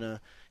 Le'Veon was going to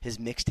 – his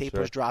mixtape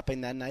was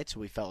dropping that night, so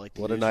we felt like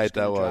the What a night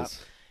that was.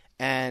 Drop.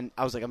 And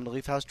I was like, I'm going to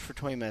leave the house for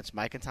 20 minutes.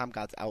 Mike and Tom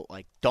got out,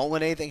 like, don't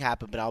let anything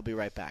happen, but I'll be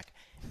right back.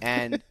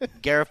 And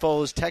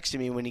Garofalo is texting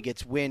me when he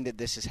gets wind that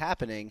this is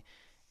happening,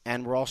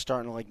 and we're all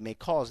starting to, like, make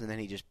calls, and then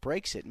he just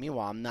breaks it.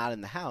 Meanwhile, I'm not in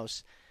the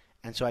house.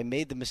 And so I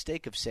made the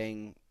mistake of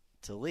saying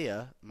to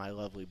Leah, my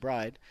lovely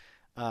bride,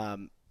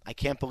 I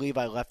can't believe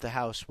I left the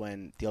house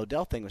when the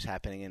Odell thing was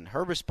happening. And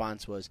her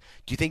response was,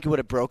 do you think you would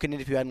have broken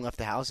it if you hadn't left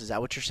the house? Is that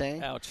what you're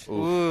saying? Ouch.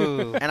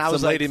 Ooh. And I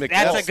was like,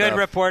 that's a good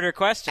reporter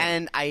question.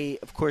 And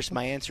of course,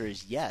 my answer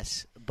is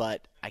yes,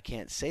 but I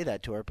can't say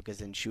that to her because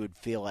then she would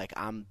feel like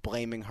I'm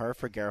blaming her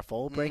for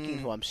Garofalo breaking,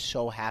 who I'm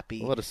so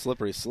happy What a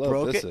slippery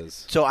slope this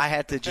is. So I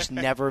had to just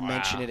never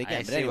mention it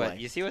again. But anyway.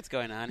 You see what's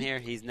going on here?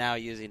 He's now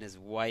using his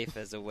wife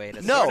as a way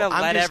to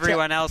let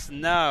everyone else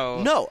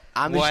know. No,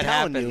 I'm just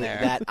telling you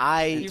there.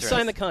 that You've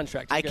signed the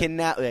contract. I can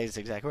now. That's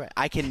exactly right.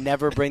 I can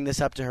never bring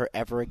this up to her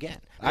ever again.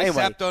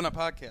 Except on a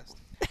podcast.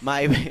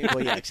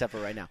 Except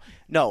for right now.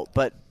 No,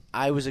 but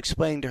I was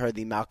explaining to her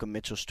the Malcolm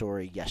Mitchell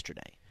story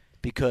yesterday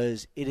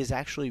because it is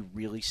actually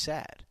really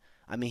sad.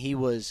 I mean, he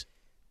was,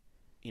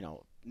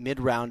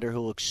 mid-rounder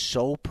who looked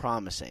so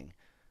promising.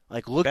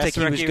 Like, looked Best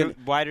like he was going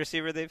wide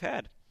receiver they've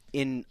had.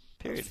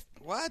 Period.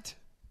 What?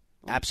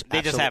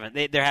 They just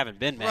haven't. There haven't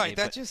been many. Right,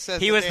 that just says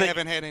they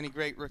haven't had any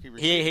great rookie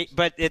receivers.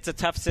 But it's a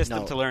tough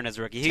system to learn as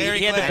a rookie. He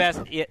had the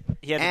best. He had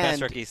the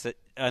best rookies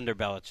under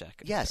Belichick.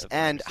 Yes,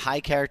 and high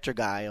character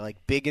guy,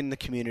 like big in the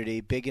community,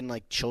 big in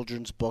like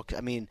children's books.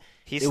 I mean,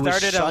 he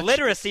started a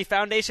literacy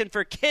foundation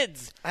for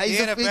kids.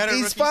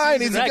 He's fine.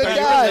 He's a good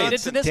guy.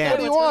 Dan, what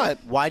do you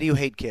want? Why do you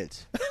hate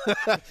kids?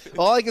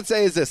 All I can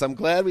say is this: I'm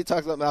glad we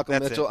talked about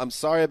Malcolm Mitchell. I'm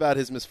sorry about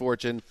his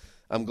misfortune.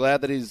 I'm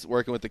glad that he's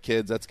working with the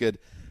kids. That's good.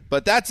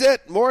 But that's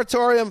it.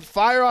 Moratorium.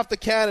 Fire off the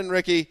cannon,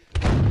 Ricky.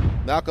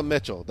 Malcolm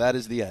Mitchell. That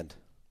is the end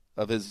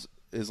of his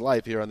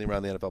life here on the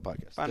Around the NFL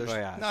podcast.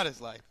 Not his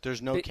life.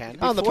 There's no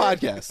cannon. On the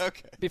podcast.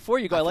 Okay. Before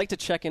you go, I'd like to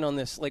check in on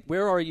this. Like,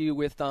 where are you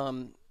with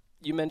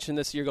you mentioned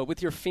this a year ago,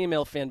 with your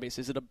female fan base?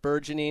 Is it a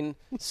burgeoning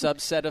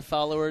subset of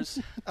followers?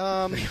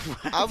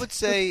 I would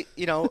say,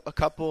 a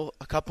couple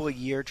a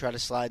year try to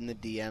slide in the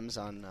DMs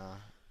on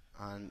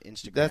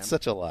Instagram. That's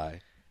such a lie.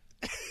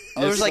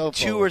 There's like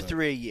 2 or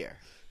 3 a year.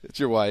 It's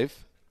your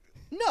wife?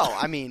 No,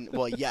 I mean,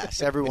 well,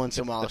 yes. Every once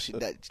in a while,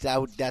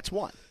 that's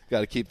one.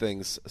 Got to keep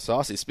things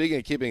saucy. Speaking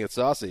of keeping it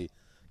saucy,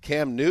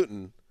 Cam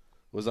Newton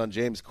was on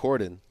James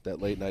Corden, that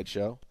late night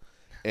show,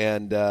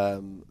 and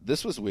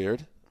this was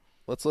weird.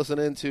 Let's listen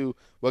into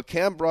what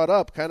Cam brought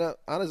up kind of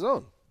on his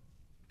own.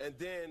 And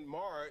then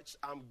March,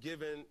 I'm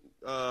giving,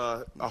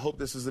 I hope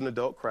this is an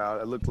adult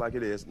crowd. It looked like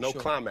it is. No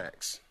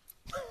climax.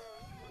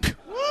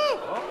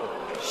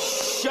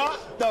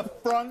 Shut the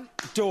front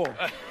door.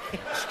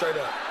 Straight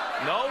up.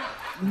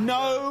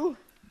 No.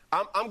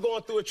 I'm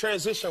going through a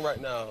transition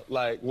right now.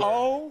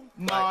 Oh,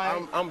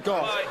 my I'm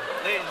God. Well,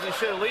 they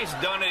should have at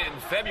least done it in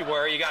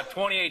February. You got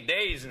 28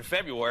 days in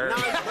February.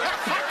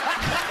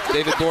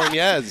 David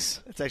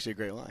Dorniez. That's actually a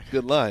great line.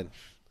 Good line.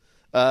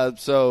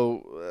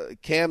 So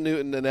Cam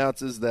Newton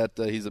announces that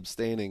he's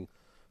abstaining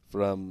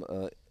from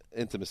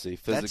intimacy,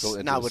 physical intimacy.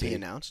 That's not what he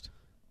announced.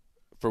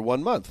 For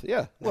 1 month,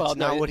 yeah. That's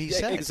not what he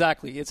said.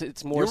 Exactly.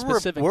 It's more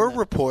specific. We're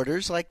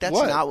reporters. Like, that's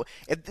not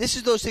 – this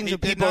is those things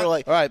that people are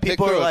like – all right,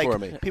 people are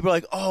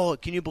like, oh,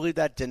 can you believe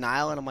that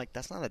denial? And I'm like,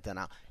 that's not a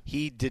denial.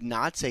 He did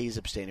not say he's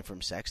abstaining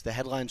from sex. The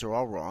headlines are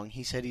all wrong.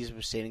 He said he's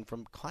abstaining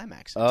from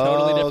climax.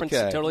 Totally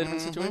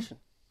different situation.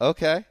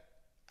 Okay.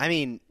 I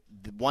mean –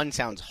 one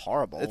sounds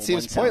horrible. It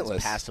seems Sounds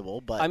pointless. passable,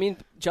 but I mean,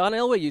 John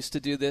Elway used to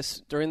do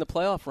this during the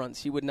playoff runs.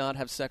 He would not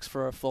have sex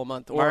for a full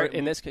month, or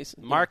in this case,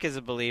 Mark is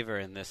a believer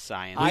in this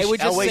science. I would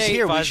just say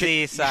here.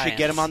 Fuzzy we should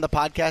get him on the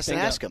podcast and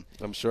ask him.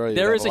 I'm sure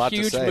there is a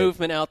huge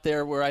movement out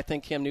there where I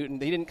think Cam Newton.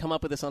 He didn't come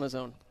up with this on his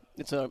own.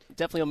 It's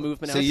definitely a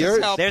movement out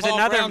there.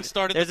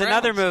 There's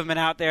another movement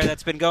out there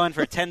that's been going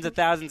for tens of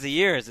thousands of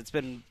years. It's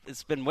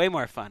been way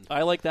more fun.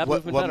 I like that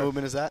movement What better.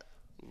 movement is that?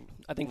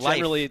 I think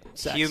generally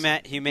sex.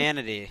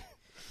 Humanity.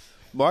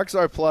 Mark's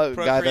our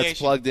guy that's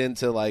plugged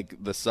into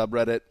like the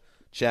subreddit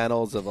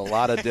channels of a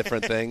lot of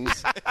different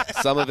things.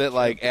 Some of it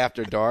like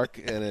after dark,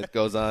 and it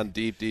goes on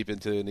deep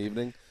into an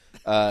evening.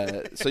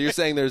 So you're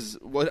saying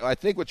I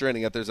think what you're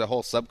ending at, there's a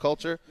whole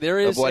subculture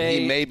of what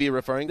he may be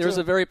referring to? There's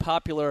a very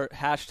popular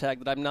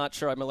hashtag that I'm not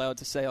sure I'm allowed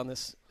to say on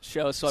this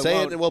show. So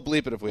say it and we'll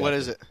bleep it if we What have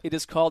is to. it? It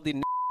is called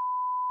the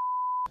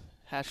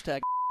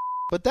hashtag.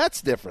 But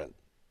that's different.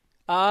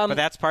 But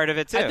that's part of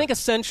it, too. I think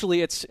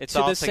essentially it's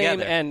to all the same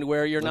together. end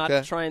where you're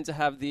not trying to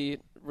have the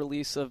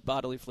release of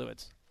bodily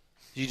fluids.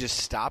 You just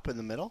stop in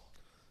the middle?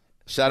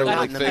 Shadow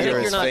League figure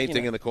is not,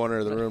 fainting in the corner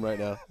of the room right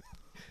now.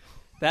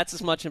 That's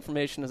as much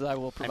information as I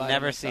will provide. I've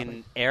never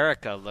seen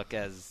Erica look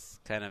as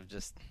kind of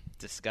just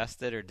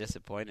disgusted or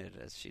disappointed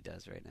as she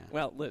does right now.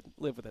 Well,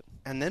 live with it.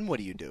 And then what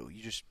do?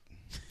 You just...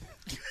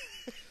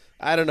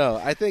 I don't know.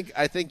 I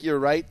think you're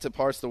right to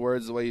parse the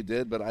words the way you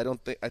did, but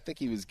I think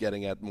he was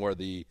getting at more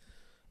the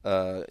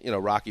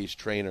Rocky's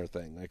trainer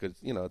thing. Like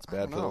it's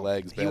bad for the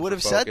legs. He would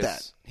have said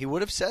that. He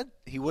would have said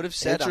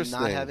I'm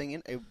not having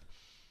it.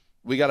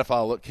 We got to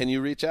follow. Can you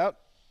reach out?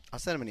 I'll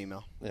send him an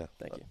email. Yeah.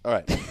 Thank you. All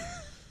right.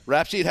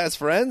 Rap Sheet has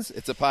friends.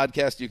 It's a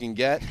podcast you can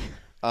get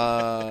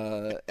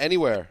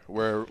anywhere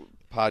where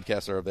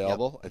podcasts are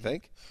available, Yep. I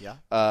think.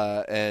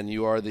 Yeah. And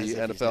you are the As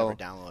if he's NFL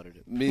never downloaded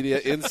it. media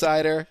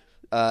insider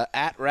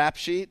at Rap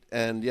Sheet.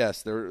 And,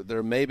 yes,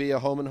 there may be a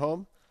home and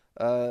home.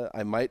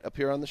 I might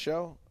appear on the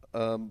show,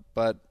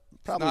 but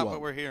probably not won't.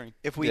 what we're hearing.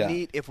 If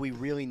we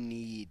really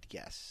need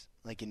guests,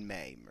 like in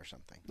May or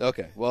something.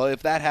 Okay. Well,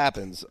 if that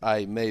happens,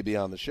 I may be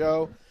on the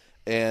show.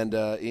 And,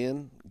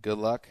 Ian, good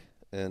luck.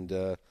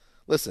 And,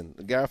 listen,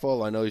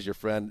 Garofalo, I know he's your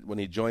friend. When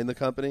he joined the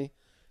company,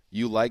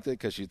 you liked it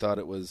because you thought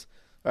it was,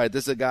 all right,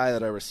 this is a guy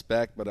that I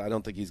respect, but I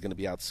don't think he's going to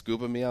be out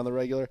scooping me on the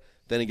regular.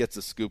 Then he gets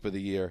the scoop of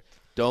the year.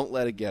 Don't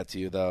let it get to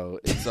you, though.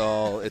 It's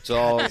all.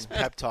 His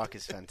pep talk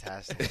is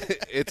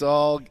fantastic. It's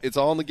all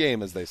in the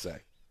game, as they say.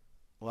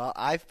 Well,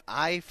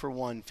 I for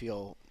one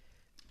feel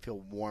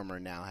warmer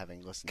now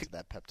having listened to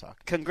that pep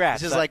talk.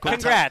 Congrats! This is like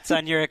congrats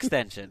on your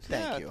extension.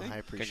 Thank you. I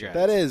appreciate it.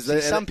 That is.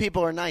 See, some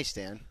people are nice,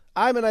 Dan.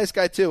 I'm a nice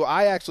guy, too.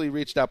 I actually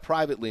reached out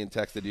privately and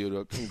texted you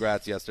to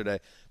congrats yesterday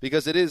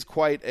because it is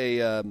quite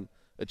a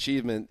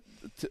achievement.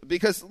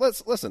 Because,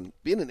 listen,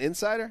 being an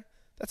insider,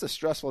 that's a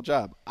stressful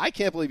job. I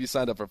can't believe you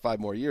signed up for 5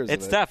 more years.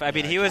 It's of it. tough. I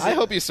mean, I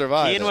hope you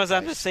survive. Ian was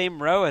on the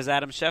same row as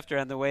Adam Schefter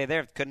on the way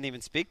there. Couldn't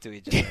even speak to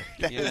each other.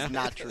 That is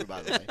not true,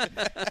 by the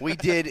way. We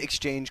did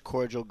exchange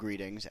cordial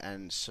greetings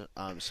and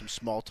some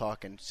small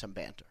talk and some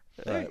banter.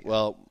 All right.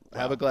 Well,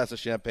 have a glass of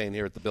champagne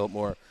here at the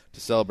Biltmore to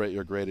celebrate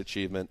your great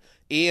achievement.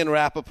 Ian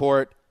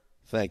Rapoport,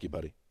 thank you,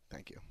 buddy.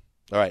 Thank you.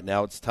 All right,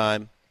 now it's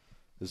time.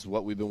 This is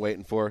what we've been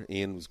waiting for.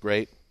 Ian was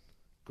great.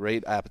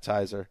 Great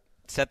appetizer.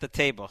 Set the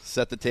table.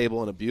 Set the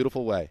table in a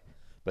beautiful way.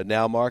 But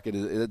now, Mark,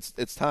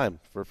 it's time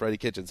for Freddie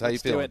Kitchens. How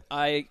Let's you feeling? do it.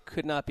 I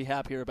could not be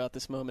happier about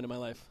this moment in my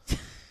life.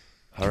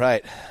 All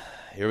right,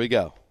 here we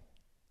go.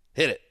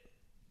 Hit it.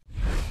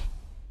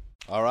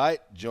 All right,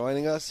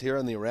 joining us here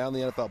on the Around the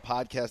NFL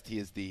podcast, he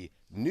is the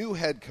new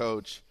head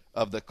coach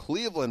of the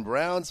Cleveland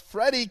Browns,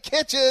 Freddie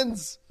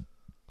Kitchens.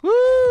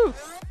 Woo!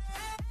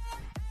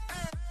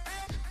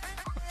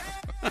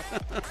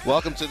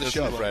 Welcome to the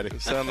show, Freddie.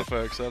 Sound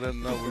effects. I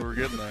didn't know we were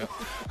getting that.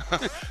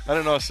 I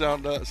didn't know I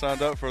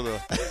signed up for the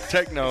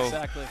techno.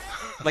 Exactly.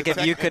 Like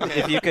if you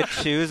could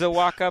choose a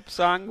walk-up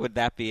song, would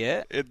that be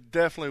it? It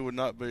definitely would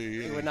not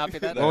be. It would not be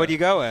that. What would you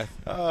go with?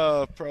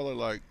 Probably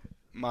like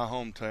My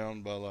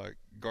Hometown by like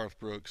Garth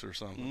Brooks or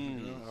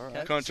something. All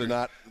right. Country, so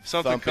not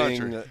something thumping,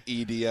 country.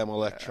 EDM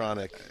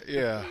electronic.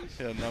 Yeah,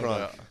 no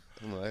doubt.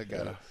 I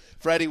got it.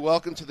 Freddie,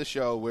 welcome to the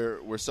show.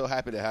 We're so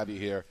happy to have you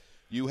here.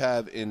 You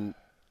have in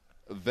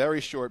a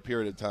very short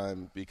period of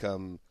time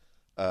become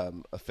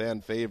a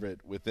fan favorite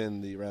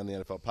within the Around the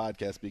NFL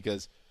podcast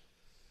because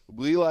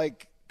we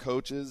like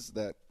coaches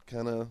that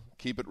kind of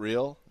keep it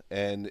real,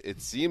 and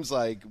it seems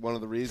like one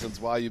of the reasons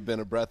why you've been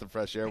a breath of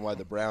fresh air and why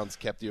the Browns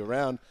kept you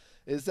around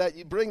is that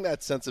you bring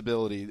that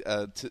sensibility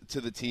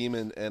to the team,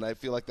 and I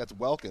feel like that's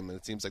welcome, and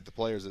it seems like the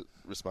players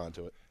respond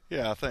to it.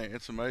 Yeah, I think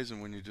it's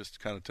amazing when you just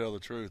kind of tell the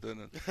truth, isn't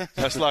it?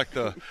 That's like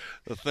the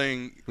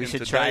thing. We in should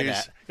today's, try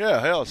that. Yeah,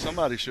 hell,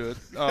 somebody should.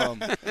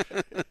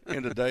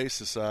 In today's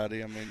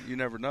society, I mean, you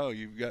never know.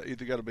 You've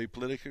either got to be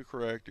politically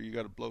correct or you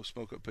got to blow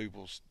smoke up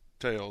people's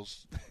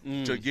tails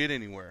to get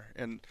anywhere.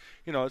 And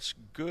it's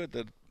good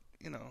that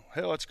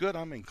hell, it's good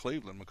I'm in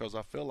Cleveland because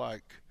I feel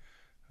like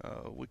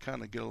we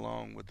kind of get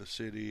along with the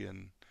city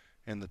and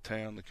the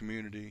town, the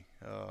community,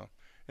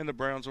 and the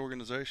Browns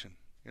organization.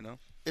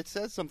 It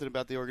says something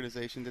about the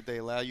organization that they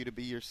allow you to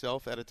be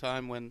yourself at a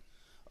time when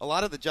a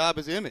lot of the job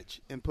is image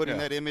and putting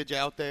that image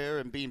out there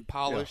and being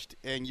polished,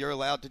 and you're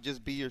allowed to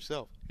just be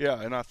yourself. Yeah,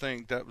 and I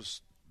think that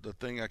was the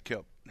thing I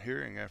kept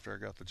hearing after I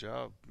got the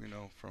job,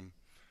 from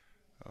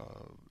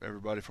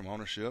everybody from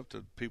ownership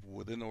to people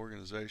within the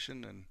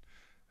organization.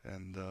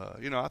 And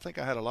I think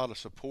I had a lot of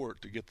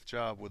support to get the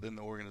job within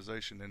the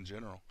organization in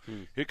general.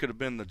 It could have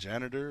been the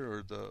janitor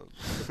or the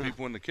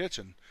people in the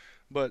kitchen,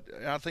 but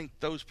I think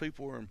those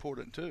people are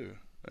important too.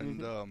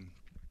 And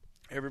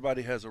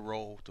everybody has a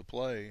role to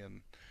play,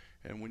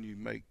 and when you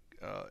make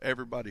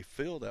everybody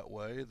feel that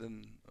way,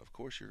 then of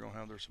course you're going to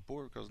have their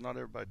support because not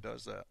everybody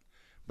does that.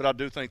 But I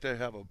do think they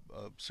have a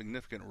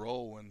significant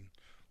role in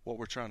what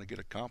we're trying to get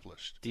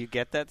accomplished. Do you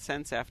get that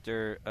sense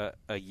after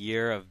a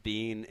year of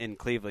being in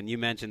Cleveland? You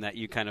mentioned that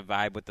you kind of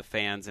vibe with the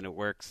fans and it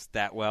works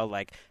that well.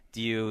 Like,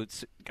 do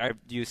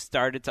you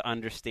started to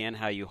understand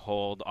how you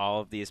hold all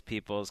of these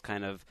people's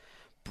kind of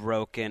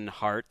broken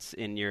hearts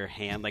in your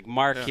hand. Like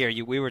Mark here,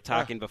 we were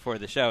talking before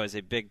the show as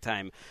a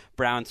big-time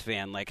Browns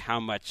fan, like how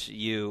much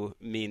you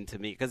mean to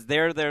me, because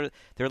they're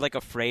like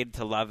afraid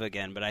to love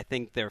again, but I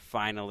think they're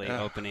finally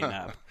opening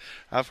up.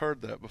 I've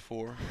heard that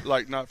before,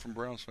 like not from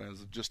Browns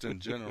fans, just in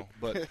general.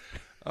 But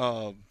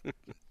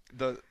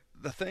the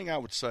thing I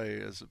would say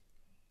is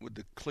with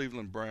the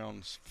Cleveland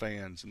Browns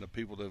fans and the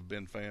people that have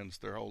been fans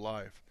their whole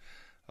life,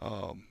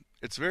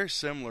 it's very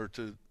similar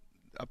to.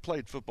 I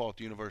played football at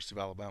the University of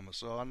Alabama,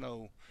 so I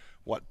know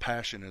what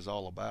passion is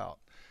all about.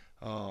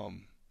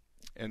 And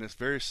it's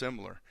very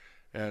similar,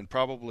 and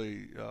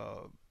probably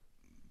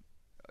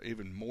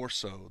even more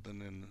so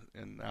than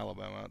in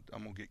Alabama.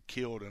 I'm going to get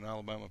killed in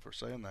Alabama for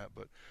saying that,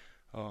 but,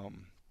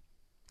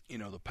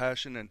 the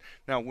passion. And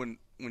now when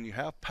you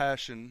have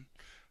passion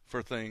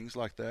for things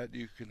like that,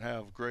 you can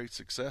have great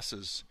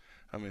successes.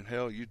 I mean,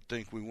 hell, you'd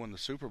think we won the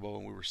Super Bowl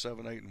and we were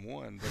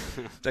 7-8-1,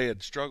 but they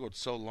had struggled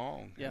so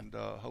long, and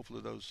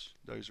hopefully those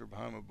days are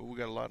behind us. But we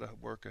got a lot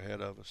of work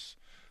ahead of us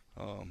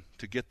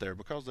to get there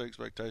because the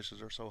expectations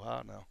are so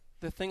high now.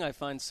 The thing I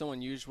find so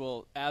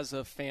unusual as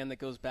a fan that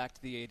goes back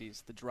to the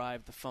 80s, the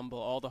drive, the fumble,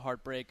 all the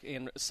heartbreak,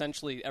 and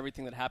essentially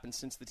everything that happened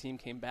since the team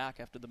came back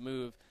after the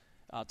move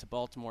to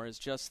Baltimore is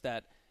just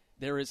that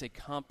there is a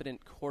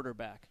competent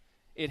quarterback.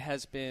 It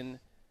has been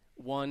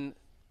one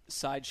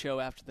sideshow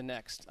after the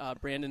next.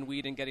 Brandon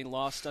Weeden getting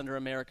lost under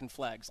American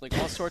flags. Like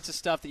all sorts of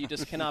stuff that you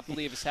just cannot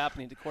believe is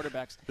happening to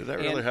quarterbacks. Did that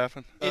really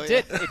happen? It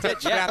did. It did.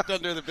 Trapped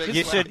under the big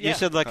You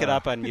should look it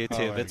up on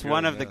YouTube. It's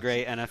one of the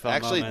great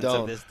NFL moments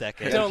of this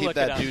decade. Don't keep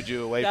that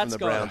juju away from the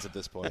Browns at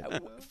this point.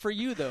 For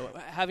you, though,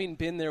 having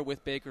been there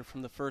with Baker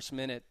from the first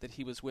minute that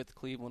he was with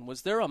Cleveland,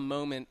 was there a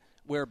moment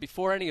where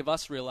before any of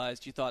us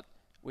realized you thought,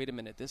 wait a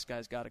minute, this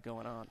guy's got it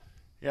going on?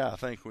 Yeah, I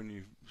think when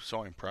you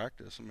saw him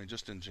practice, I mean,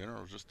 just in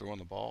general, just throwing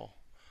the ball.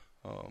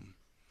 I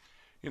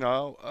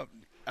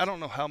don't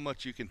know how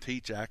much you can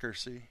teach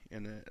accuracy,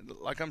 and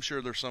like I'm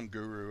sure there's some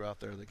guru out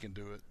there that can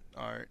do it,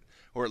 all right,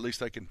 or at least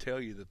they can tell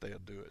you that they'll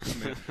do it.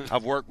 I mean,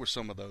 I've worked with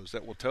some of those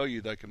that will tell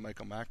you they can make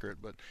them accurate,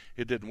 but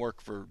it didn't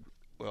work for.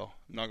 Well,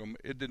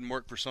 it didn't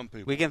work for some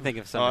people. We can think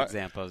of some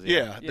examples.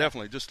 Yeah,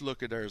 definitely. Just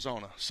look at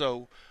Arizona.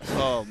 So,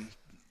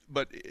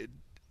 but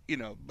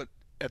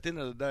at the end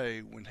of the day,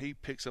 when he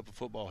picks up a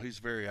football, he's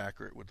very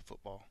accurate with the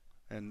football.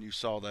 And you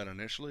saw that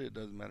initially. It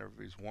doesn't matter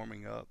if he's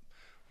warming up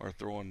or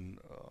throwing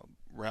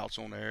routes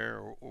on air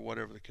or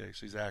whatever the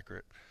case. He's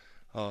accurate.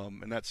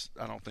 And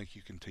I don't think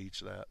you can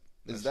teach that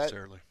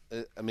necessarily.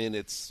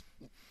 It's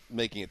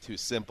making it too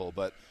simple.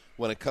 But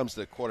when it comes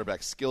to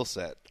quarterback skill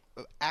set,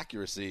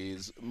 accuracy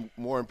is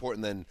more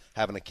important than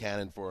having a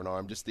cannon for an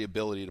arm, just the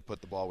ability to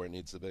put the ball where it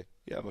needs to be.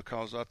 Yeah,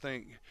 because I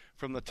think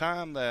from the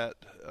time that,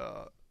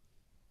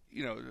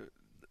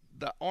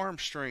 the arm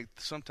strength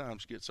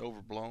sometimes gets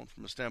overblown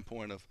from the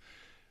standpoint of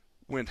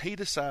when he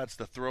decides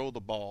to throw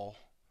the ball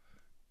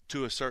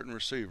to a certain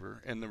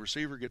receiver and the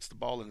receiver gets the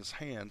ball in his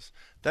hands,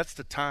 that's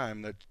the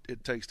time that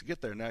it takes to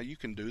get there. Now, you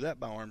can do that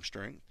by arm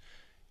strength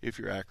if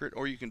you're accurate,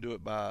 or you can do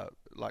it by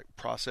like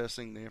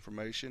processing the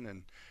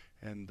information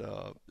and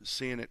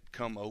seeing it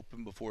come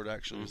open before it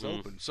actually is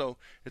open. So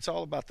it's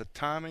all about the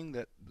timing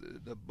that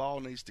the ball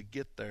needs to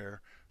get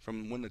there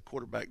from when the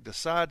quarterback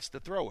decides to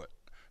throw it.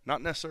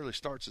 Not necessarily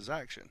starts his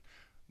action,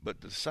 but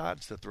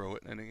decides to throw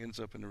it and it ends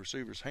up in the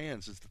receiver's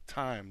hands is the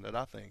time that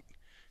I think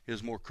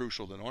is more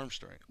crucial than arm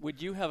strength.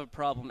 Would you have a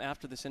problem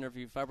after this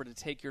interview if I were to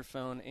take your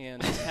phone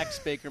and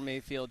text Baker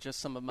Mayfield just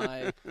some of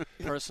my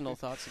personal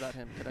thoughts about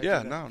him? Could I do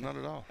that? No, not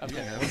at all.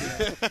 Okay.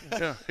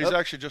 Yeah, he's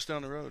actually just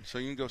down the road, so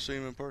you can go see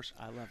him in person.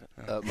 I love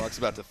it. Mark's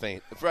about to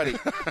faint. Freddie,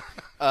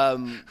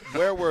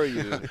 where were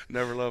you?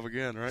 Never love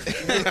again, right?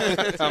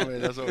 I mean,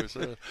 that's what we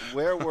said.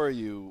 Where were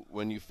you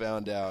when you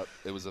found out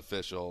it was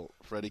official?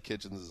 Freddie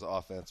Kitchens'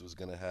 offense was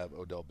going to have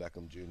Odell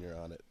Beckham Jr.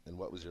 on it, and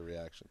what was your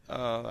reaction?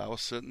 I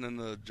was sitting in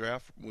the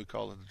draft. We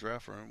call it the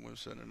draft room. We were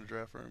sitting in the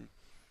draft room,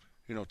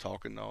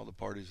 talking to all the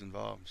parties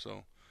involved.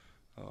 So,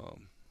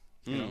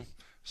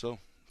 so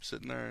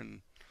sitting there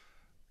in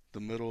the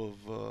middle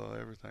of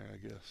everything, I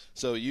guess.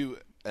 So you,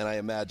 and I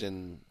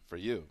imagine for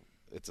you,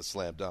 it's a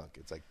slam dunk.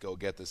 It's like, go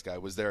get this guy.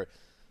 Was there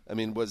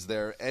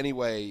any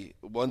way,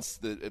 once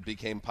it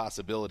became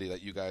possibility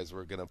that you guys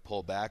were going to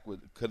pull back,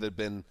 could it have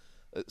been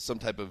some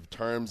type of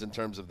terms in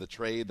terms of the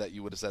trade that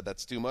you would have said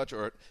that's too much,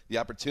 or the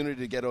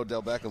opportunity to get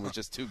Odell Beckham was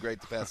just too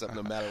great to pass up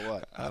no matter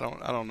what? I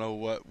don't know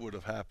what would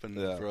have happened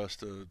for us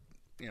to,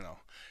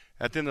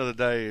 at the end of the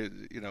day,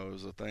 it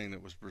was a thing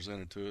that was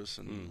presented to us,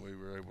 and we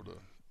were able to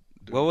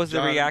do What was it.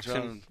 the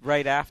reaction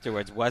right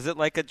afterwards? Was it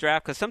like a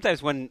draft? Because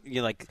sometimes when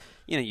you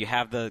you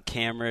have the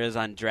cameras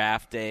on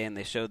draft day and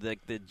they show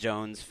the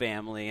Jones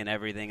family and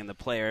everything, and the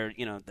player,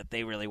 that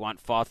they really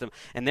want falls them,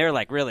 and they're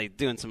like really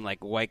doing some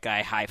like white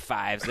guy high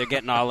fives. They're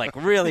getting all like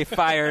really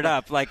fired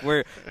up. Like,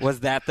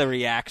 was that the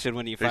reaction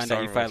when you found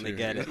out you finally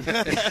get it?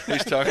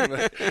 He's talking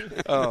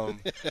about.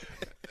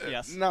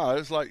 Yes. No,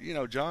 it's like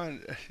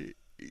John.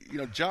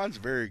 John's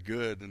very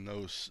good in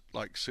those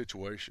like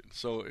situations.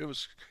 So it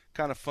was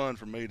kind of fun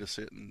for me to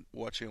sit and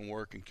watch him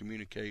work and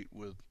communicate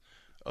with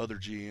other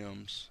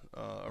GMs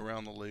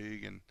around the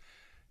league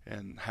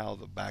and how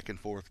the back and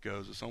forth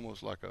goes. It's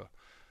almost like a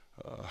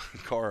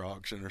car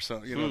auction or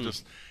something.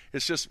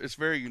 It's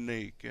very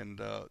unique, and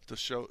to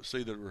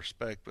see the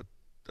respect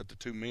that the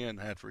two men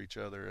had for each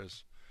other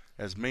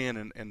as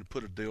men, and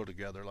put a deal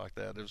together like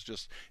that.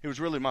 It was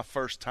really my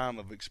first time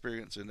of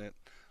experiencing it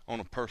on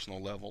a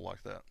personal level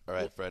like that. All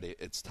right, Freddie,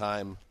 it's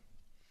time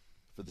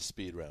for the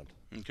speed round.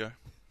 Okay.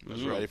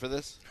 You ready for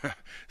this?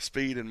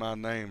 Speed in my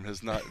name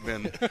has not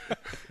been.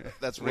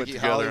 That's Ricky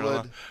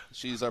Hollywood.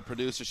 She's our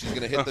producer. She's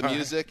going to hit the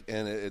music,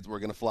 and we're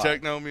going to fly.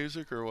 Techno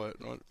music or what?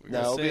 No,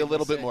 it'll be a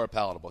little bit more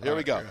palatable. Here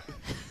we go.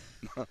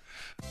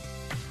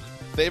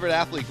 Favorite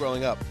athlete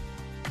growing up?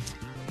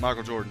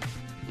 Michael Jordan.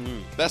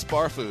 Best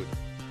bar food?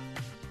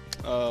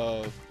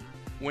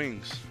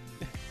 Wings.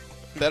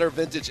 Better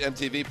vintage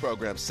MTV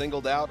program,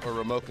 Singled Out or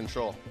Remote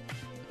Control?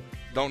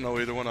 Don't know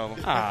either one of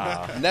them.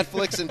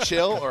 Netflix and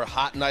chill or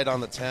Hot Night on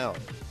the Town?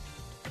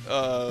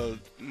 At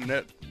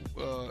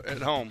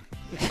home.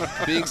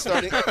 Being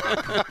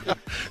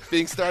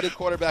starting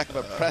quarterback of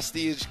a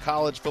prestige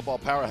college football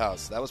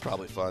powerhouse. That was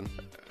probably fun.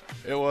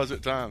 It was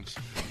at times.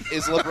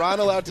 Is LeBron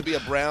allowed to be a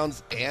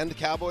Browns and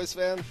Cowboys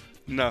fan?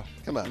 No.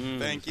 Come on.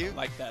 Thank you.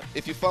 Like that.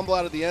 If you fumble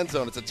out of the end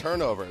zone, it's a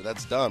turnover.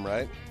 That's dumb,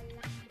 right?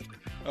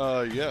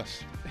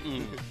 Yes.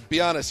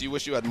 Be honest, you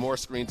wish you had more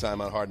screen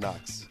time on Hard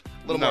Knocks.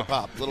 A little more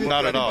pop. A little more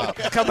not at all.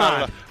 Pop. Come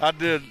on. I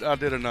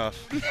did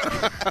enough.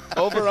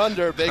 Over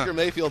under Baker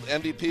Mayfield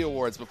MVP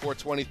awards before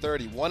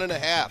 2030.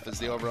 1.5 is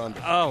the over under.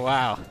 Oh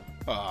wow.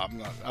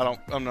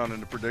 I'm not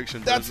in the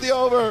prediction. That's business. the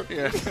over.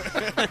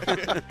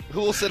 Yeah. Who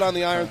will sit on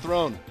the Iron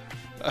Throne?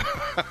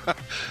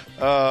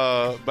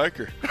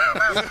 Baker.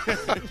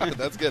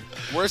 That's good.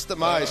 Worst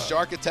demise: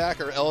 shark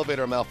attack or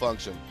elevator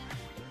malfunction?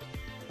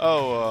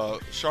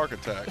 Shark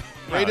attack.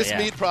 Greatest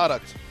meat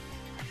product?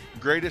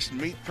 Greatest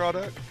meat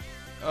product?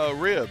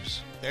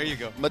 Ribs. There you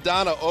go.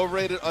 Madonna,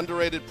 overrated,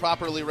 underrated,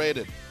 properly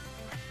rated?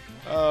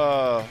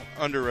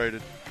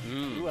 Underrated.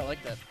 Ooh, I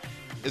like that.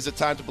 Is it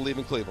time to believe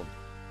in Cleveland?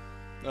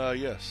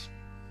 Yes.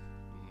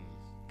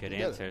 Good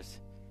answers.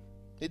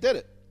 He did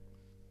it.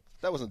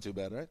 That wasn't too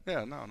bad, right?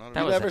 Yeah, no, not at all.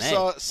 all. You never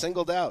saw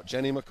Singled Out.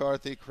 Jenny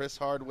McCarthy, Chris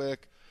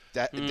Hardwick,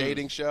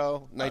 dating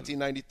show,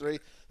 1993.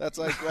 That's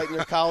like right in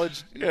your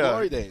college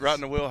glory days. Right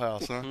in the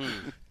wheelhouse, huh?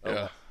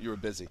 Yeah. You were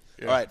busy.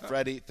 Yeah. All right,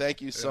 Freddie,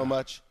 thank you so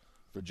much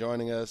for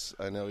joining us.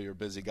 I know you're a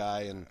busy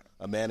guy and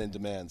a man in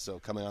demand, so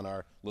coming on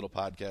our little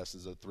podcast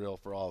is a thrill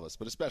for all of us,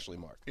 but especially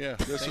Mark. Yeah,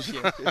 this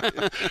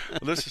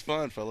is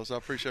fun, fellas. I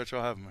appreciate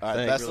y'all having me. All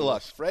right, best of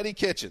luck. Freddie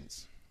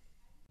Kitchens.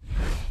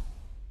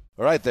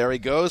 All right, there he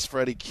goes,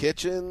 Freddie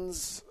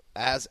Kitchens,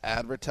 as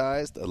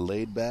advertised, a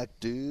laid-back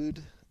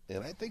dude.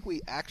 And I think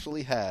we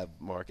actually have,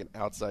 Mark, an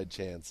outside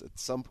chance at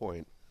some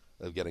point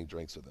of getting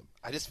drinks with him.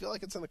 I just feel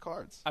like it's in the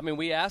cards. I mean,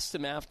 we asked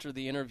him after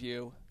the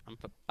interview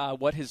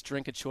what his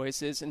drink of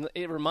choice is, and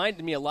it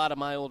reminded me a lot of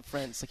my old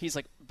friends. Like he's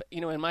like,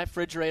 in my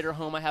refrigerator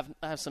home, I have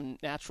some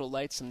Natural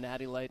Light, some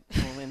Natty Light,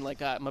 and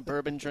like my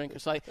bourbon drink.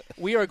 So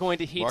we are going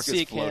to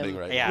heat-seek him.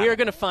 Right yeah. We are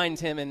going to find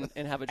him and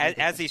have a drink.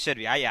 As he should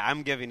be.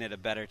 I'm giving it a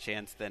better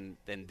chance than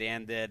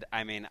Dan did.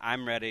 I mean,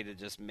 I'm ready to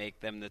just make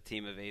them the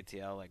team of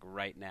ATL like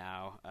right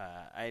now.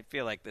 I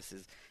feel like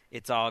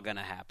it's all going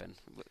to happen.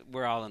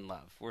 We're all in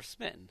love. We're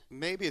smitten.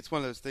 Maybe it's one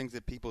of those things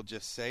that people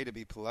just say to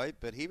be polite,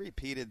 but he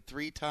repeated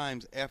 3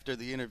 times after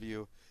the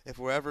interview, if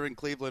we're ever in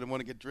Cleveland and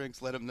want to get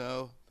drinks, let him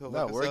know.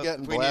 We're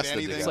getting blasted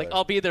together. It's like,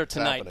 I'll be there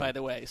tonight, by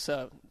the way,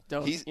 so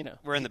don't,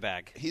 We're in the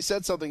bag. He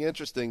said something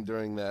interesting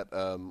during that.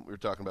 We were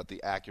talking about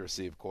the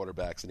accuracy of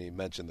quarterbacks, and he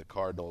mentioned the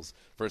Cardinals.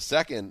 For a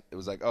second, it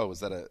was like, oh,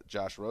 is that a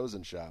Josh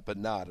Rosen shot? But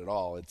not at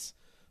all. It's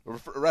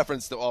a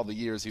reference to all the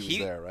years he was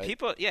there, right?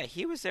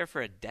 He was there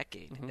for a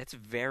decade. Mm-hmm. It's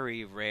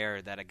very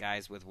rare that a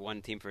guy's with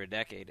one team for a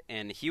decade,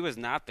 and he was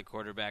not the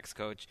quarterback's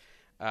coach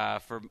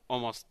for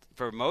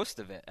most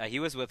of it. He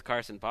was with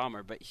Carson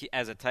Palmer, but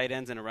as a tight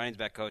ends and a running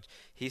back coach,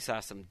 he saw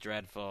some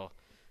dreadful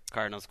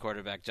Cardinals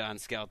quarterback: John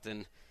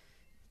Skelton,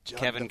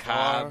 Kevin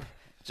Cobb,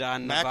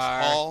 John Max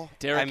Navarre, Hall,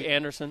 Derek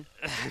Anderson.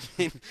 I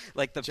mean,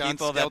 like the John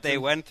people Skelton. that they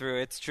went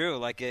through. It's true.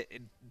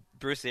 Like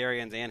Bruce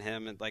Arians and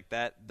him, and like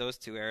that. Those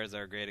 2 eras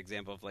are a great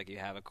example of like you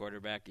have a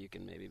quarterback, you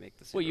can maybe make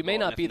the Super Well, you Bowl, may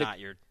not and be if the not,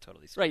 you're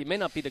totally screwed. Right. You may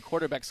not be the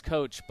quarterback's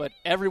coach, but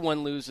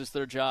everyone loses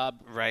their job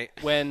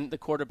when the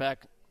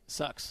quarterback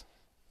sucks.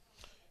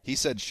 He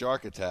said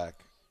shark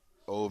attack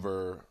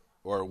over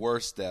or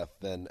worse death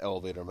than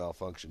elevator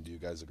malfunction. Do you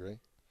guys agree?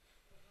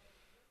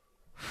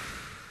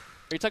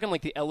 Are you talking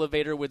like the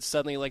elevator would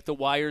suddenly, like the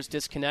wires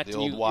disconnect The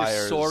and old you're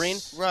wires. soaring?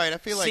 Right, I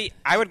feel like... See,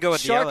 I would go with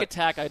shark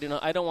attack. I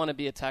don't want to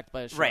be attacked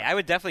by a shark. Right, I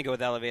would definitely go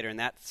with elevator in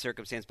that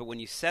circumstance. But when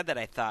you said that,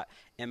 I thought,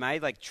 am I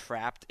like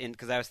trapped in?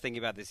 Because I was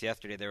thinking about this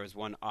yesterday. There was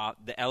one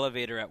the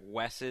elevator at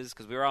Wes's,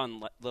 because we were all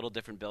in little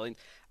different buildings.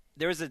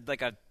 There was a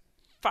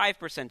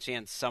 5%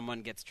 chance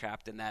someone gets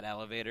trapped in that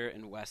elevator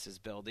in Wes's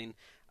building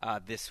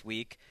this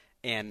week.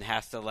 and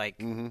has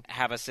to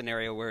have a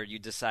scenario where you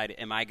decide,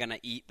 am I going to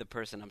eat the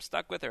person I'm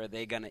stuck with, or are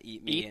they going to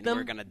eat me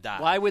we're going to die?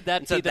 Why would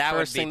that be the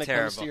first thing that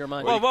comes to your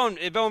mind? Well,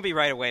 it won't be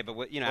right away, but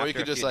or after you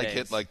could just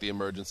days. hit the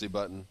emergency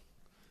button.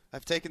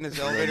 I've taken this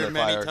elevator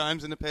many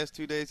times in the past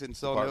 2 days and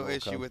saw no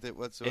issue with it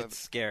whatsoever. It's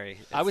scary.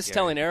 I was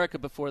telling Erica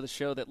before the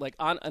show that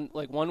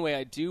one way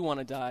I do want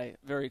to die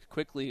very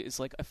quickly is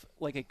like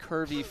a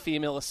curvy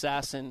female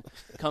assassin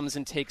comes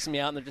and takes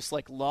me out, and they're just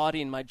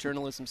lauding my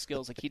journalism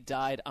skills. Like, he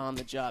died on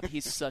the job.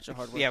 He's such a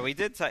hard worker. Yeah, we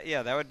did.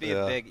 That would be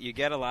a big. You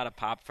get a lot of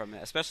pop from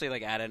it, especially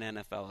at an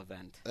NFL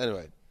event.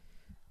 Anyway,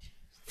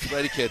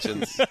 Freddie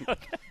Kitchens.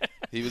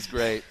 He was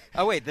great.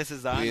 Oh wait, this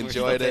is on. We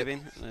enjoyed it,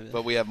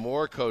 but we have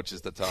more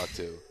coaches to talk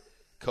to.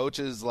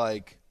 Coaches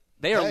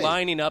they are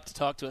lining up to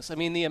talk to us. I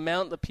mean, the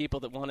amount of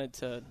people that wanted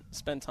to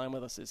spend time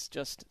with us is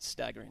just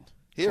staggering.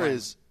 Here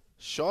is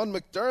Sean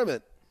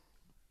McDermott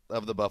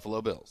of the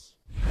Buffalo Bills.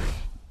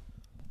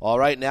 All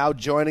right, now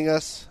joining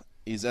us,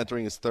 he's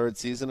entering his third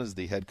season as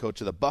the head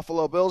coach of the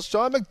Buffalo Bills.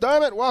 Sean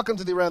McDermott, welcome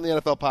to the Around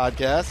the NFL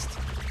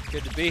podcast.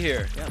 Good to be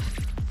here. Yeah.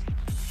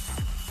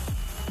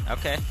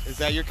 Okay. Is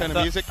that your kind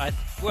of music?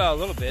 Well, a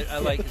little bit.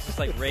 It's just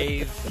like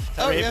rave.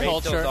 Rave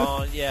culture.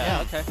 On.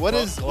 Yeah. Okay. What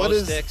is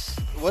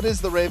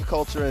the rave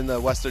culture in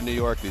Western New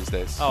York these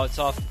days? Oh, it's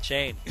off the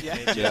chain.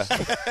 Yeah.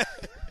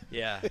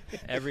 Yeah.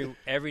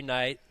 Every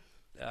night,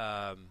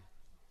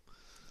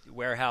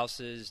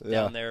 warehouses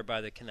down there by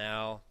the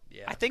canal.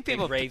 Yeah. I think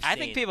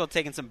people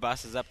taking some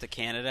buses up to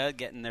Canada,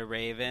 getting their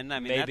rave in.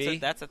 I mean, maybe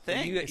that's a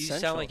thing. You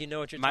sound like you know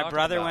what you're talking about. My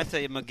brother went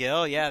to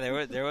McGill. Yeah,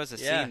 there was a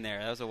scene there.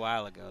 That was a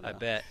while ago, though. I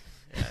bet.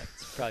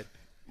 Yeah,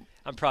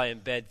 I'm probably in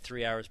bed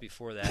 3 hours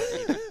before that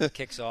even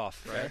kicks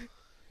off, right?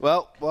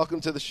 Well,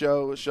 welcome to the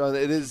show, Sean.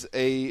 It is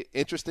a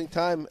interesting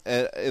time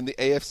in the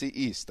AFC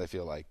East, I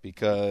feel like,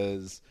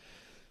 because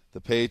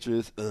the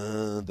Patriots,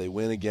 they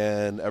win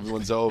again.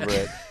 Everyone's over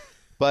it.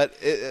 But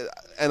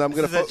and I'm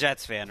going to a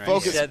Jets fan, right? You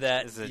said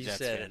that. You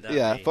said it.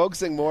 Yeah, me.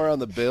 Focusing more on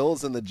the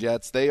Bills and the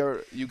Jets.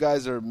 You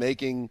guys are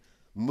making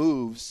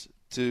moves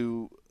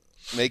to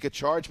make a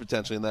charge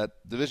potentially in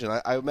that division.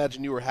 I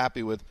imagine you were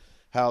happy with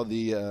how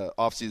the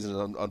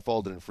offseason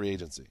unfolded in free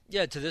agency.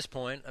 Yeah, to this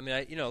point. I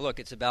mean, look,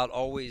 it's about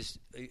always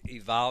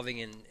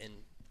evolving and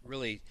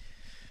really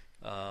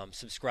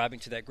subscribing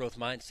to that growth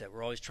mindset.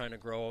 We're always trying to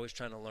grow, always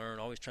trying to learn,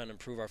 always trying to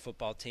improve our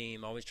football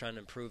team, always trying to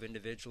improve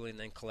individually and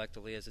then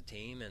collectively as a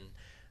team. And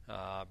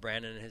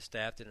Brandon and his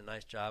staff did a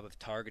nice job of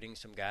targeting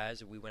some guys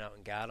that we went out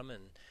and got them,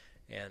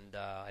 and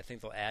I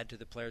think they'll add to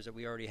the players that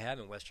we already have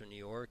in Western New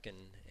York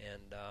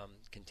and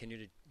continue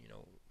to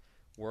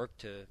work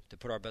to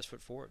put our best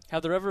foot forward.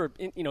 Have there ever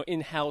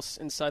in-house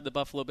inside the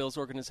Buffalo Bills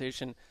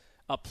organization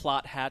a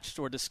plot hatched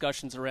or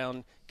discussions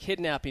around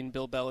kidnapping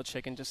Bill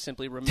Belichick and just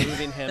simply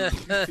removing him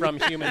from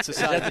human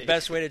society? Is that the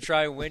best way to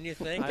try and win, you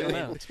think? I don't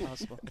know. It's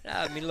possible.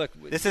 I mean, look.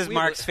 This is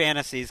Mark's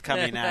fantasies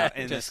coming out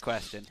in this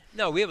question.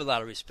 No, we have a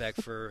lot of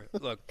respect for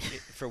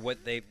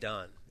what they've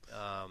done.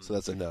 So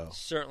that's a no.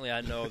 Certainly,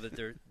 I know that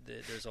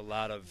there's a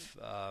lot of,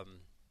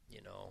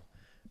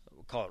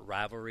 we'll call it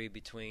rivalry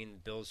between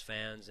Bills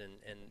fans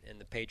and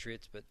the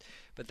Patriots.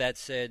 But that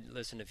said,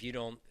 listen, if you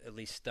don't at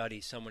least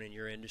study someone in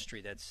your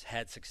industry that's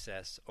had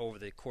success over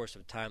the course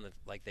of time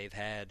like they've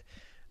had,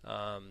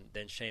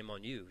 then shame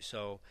on you.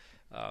 So,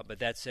 but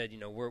that said,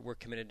 we're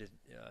committed to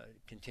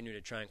continue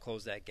to try and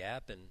close that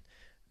gap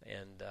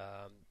and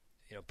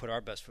put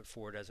our best foot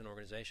forward as an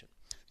organization.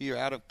 You're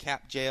out of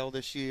cap jail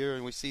this year,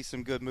 and we see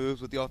some good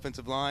moves with the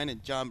offensive line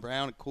and John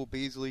Brown and Cole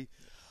Beasley.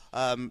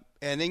 And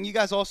then you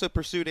guys also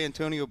pursued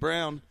Antonio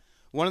Brown.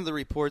 One of the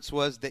reports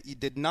was that you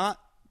did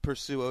not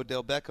pursue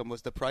Odell Beckham.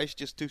 Was the price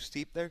just too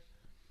steep there?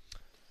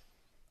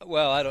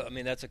 Well,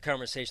 that's a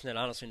conversation that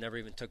honestly never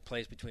even took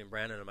place between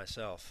Brandon and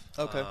myself.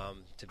 Okay.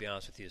 To be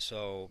honest with you,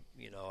 so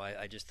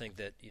I just think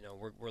that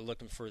we're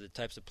looking for the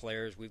types of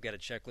players. We've got a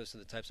checklist of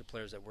the types of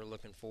players that we're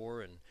looking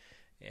for, and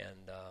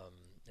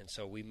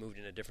so we moved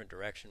in a different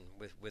direction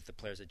with the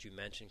players that you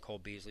mentioned, Cole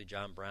Beasley,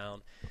 John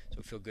Brown. So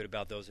we feel good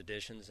about those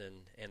additions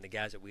and the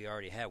guys that we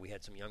already had. We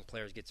had some young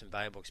players get some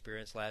valuable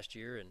experience last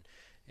year, and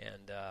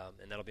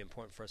that'll be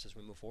important for us as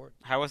we move forward.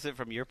 How was it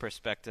from your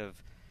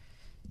perspective?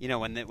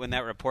 When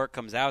that report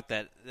comes out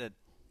that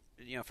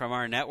from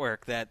our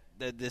network that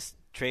this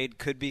trade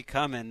could be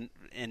coming,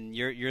 and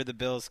you're the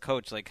Bills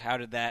coach. Like, how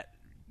did that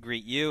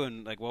greet you,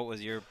 and what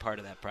was your part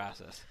of that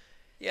process?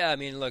 Yeah, I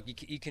mean, look,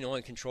 you can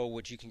only control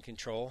what you can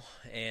control,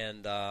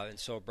 and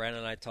so Brandon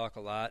and I talk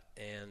a lot,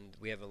 and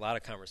we have a lot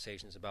of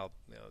conversations about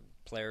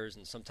players,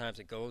 and sometimes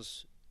it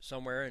goes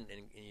somewhere, and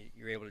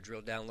you're able to drill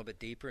down a little bit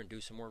deeper and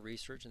do some more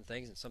research and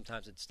things, and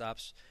sometimes it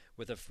stops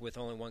with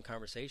only one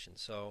conversation.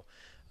 So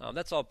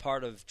that's all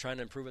part of trying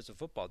to improve as a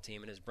football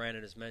team, and as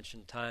Brandon has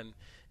mentioned time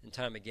and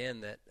time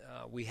again, that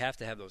we have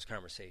to have those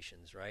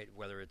conversations, right?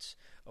 Whether it's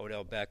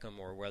Odell Beckham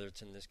or whether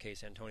it's, in this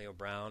case, Antonio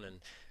Brown,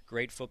 and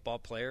great football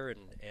player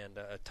and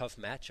a tough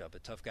matchup, a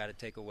tough guy to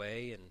take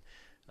away,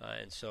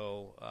 and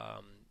so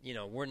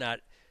we're not,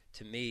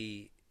 to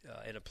me,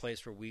 in a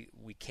place where we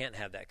can't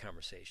have that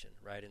conversation,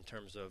 right? In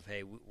terms of,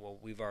 hey,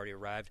 we've already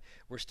arrived.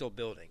 We're still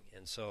building,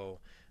 and so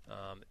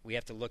we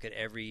have to look at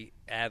every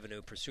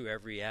avenue, pursue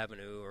every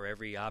avenue or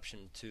every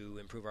option to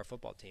improve our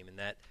football team, and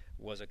that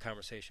was a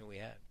conversation we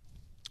had.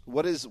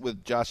 What is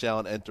with Josh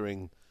Allen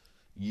entering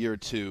year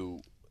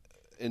 2,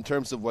 in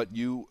terms of what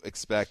you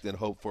expect and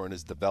hope for in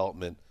his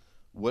development?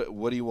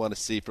 What do you want to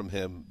see from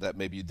him that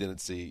maybe you didn't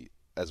see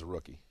as a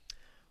rookie?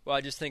 Well,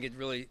 I just think it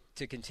really,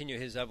 to continue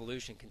his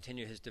evolution,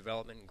 continue his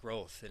development and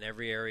growth in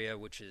every area,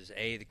 which is,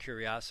 A, the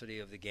curiosity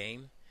of the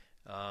game,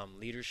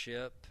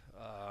 leadership,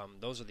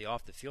 those are the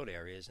off-the-field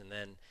areas, and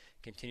then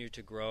continue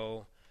to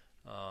grow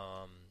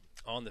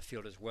on the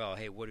field as well.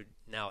 Hey, what do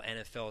now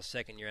NFL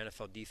second-year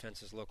NFL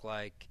defenses look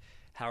like?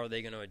 How are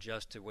they going to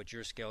adjust to what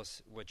your skill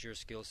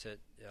set,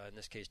 in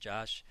this case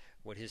Josh,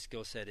 what his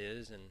skill set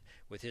is, and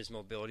with his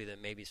mobility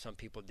that maybe some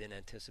people didn't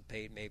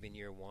anticipate maybe in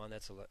year 1?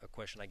 That's a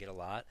question I get a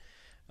lot.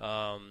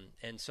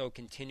 And so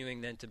continuing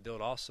then to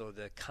build also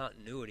the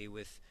continuity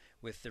with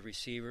the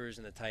receivers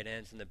and the tight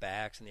ends and the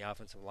backs and the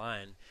offensive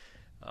line.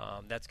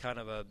 That's kind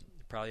of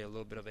probably a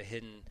little bit of a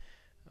hidden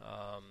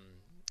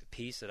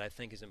piece that I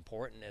think is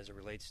important as it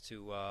relates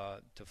to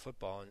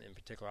football, and in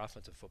particular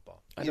offensive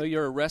football. I know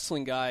you're a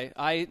wrestling guy.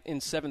 I, in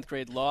 7th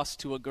grade, lost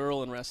to a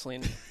girl in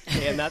wrestling,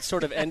 and that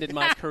sort of ended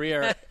my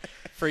career.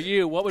 For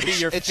you, what would be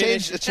your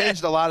finish? It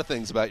changed a lot of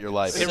things about your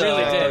life. It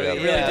really did.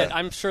 It really did.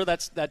 I'm sure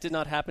that did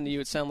not happen to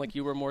you. It sounded like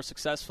you were more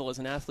successful as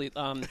an athlete.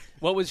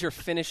 What was your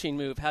finishing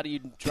move? How do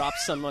you drop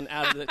someone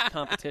out of the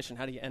competition?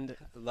 How do you end it?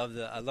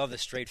 I love the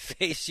straight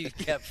face you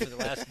kept for the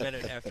last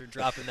minute after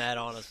dropping that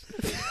on us.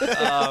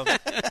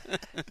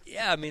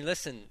 Yeah, I mean,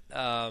 listen,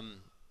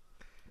 I'm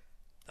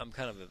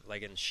kind of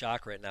like in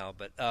shock right now,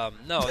 but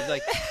no,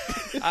 like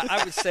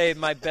I would say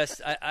my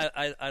best.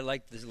 I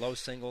like this low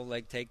single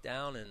leg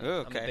takedown, and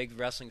I'm a big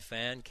wrestling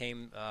fan.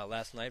 Came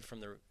last night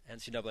from the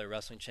NCAA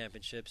Wrestling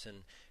Championships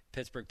in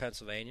Pittsburgh,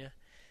 Pennsylvania,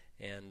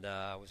 and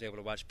was able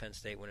to watch Penn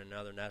State win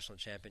another national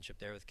championship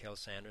there with Kel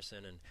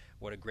Sanderson, and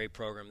what a great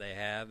program they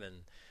have,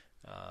 and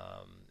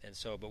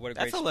so, but what a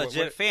That's great sport.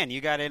 legit fan.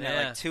 You got in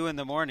at like 2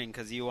 a.m.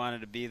 because you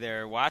wanted to be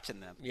there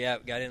watching them. Yeah,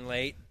 got in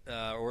late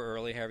or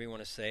early, however you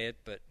want to say it,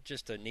 but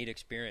just a neat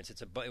experience.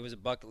 It was a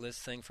bucket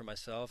list thing for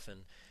myself,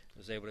 and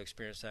was able to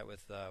experience that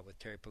with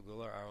Terry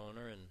Pagula, our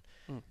owner,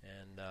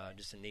 and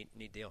just a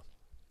neat deal.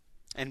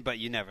 But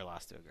you never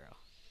lost to a girl.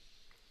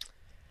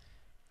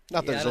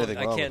 Not that there's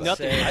anything wrong with that.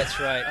 That's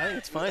right. I think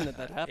it's fine that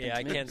happened. Yeah,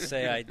 I can't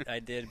say I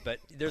did, but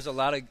there's a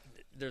lot of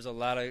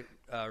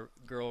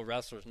girl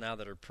wrestlers now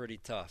that are pretty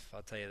tough.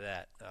 I'll tell you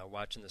that.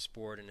 Watching the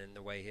sport and in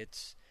the way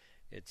it's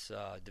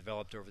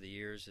developed over the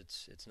years,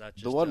 it's not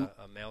just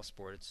a male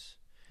sport.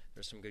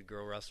 There's some good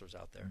girl wrestlers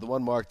out there. The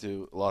one Mark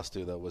lost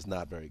to though was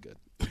not very good.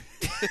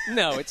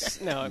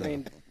 I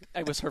mean,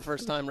 it was her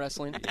first time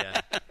wrestling.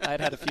 Yeah, I'd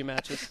had a few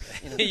matches.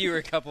 You were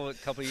a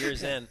couple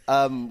years in.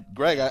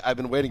 Greg, I've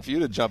been waiting for you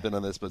to jump in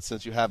on this, but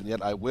since you haven't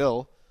yet, I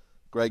will.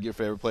 Greg, your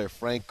favorite player,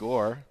 Frank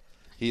Gore.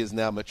 He is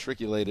now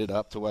matriculated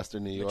up to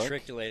Western New York.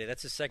 Matriculated.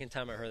 That's the second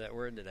time I heard that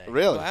word today.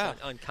 Really? Wow.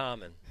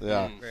 Uncommon.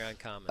 Yeah. Very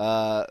uncommon.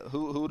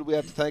 Who do we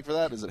have to thank for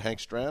that? Is it Hank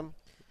Stram?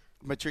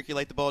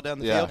 Matriculate the ball down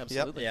the field.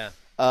 Absolutely. Yeah.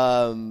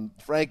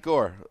 Frank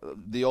Gore,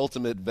 the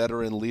ultimate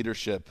veteran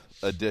leadership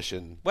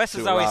addition. Wes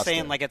is always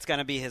saying like it's going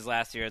to be his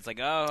last year. It's like,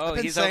 I've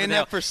been he's saying over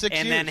that for 6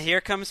 years. And then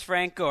here comes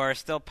Frank Gore,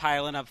 still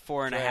piling up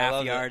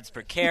 4.5 yards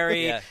per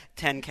carry,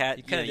 10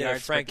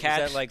 yards per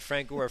catch. Is that like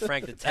Frank Gore or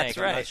Frank the Tank? That's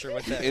right. I'm not sure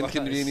what that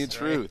Inconvenient was.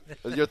 truth.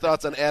 Your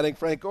thoughts on adding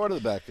Frank Gore to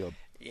the backfield?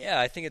 Yeah,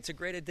 I think it's a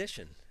great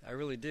addition. I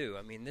really do.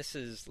 I mean,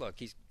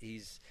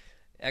 he's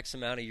X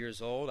amount of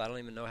years old. I don't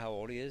even know how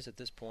old he is at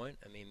this point.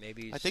 I mean,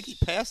 maybe I think he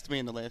passed me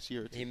in the last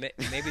year or two. He may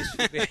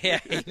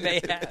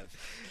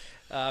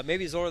have.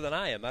 Maybe he's older than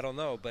I am. I don't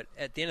know. But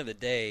at the end of the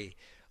day,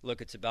 look,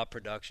 it's about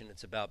production.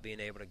 It's about being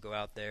able to go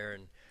out there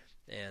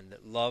and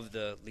love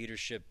the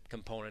leadership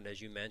component,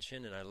 as you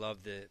mentioned, and I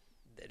love that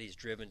he's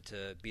driven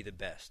to be the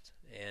best.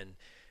 And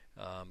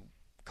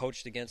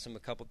coached against him a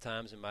couple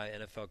times in my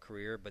NFL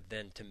career, but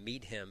then to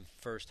meet him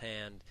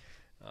firsthand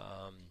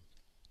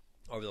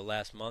over the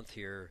last month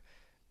here,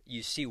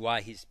 you see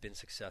why he's been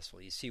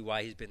successful. You see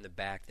why he's been the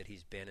back that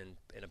he's been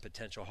in a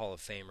potential Hall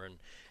of Famer. And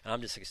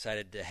I'm just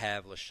excited to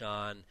have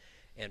LaShawn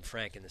and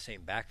Frank in the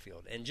same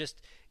backfield. And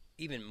just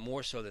even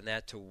more so than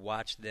that, to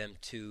watch them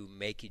two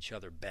make each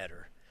other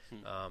better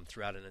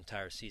throughout an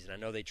entire season. I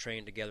know they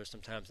train together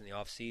sometimes in the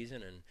off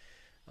season.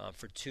 And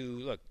for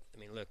two,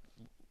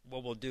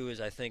 what we'll do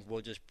is I think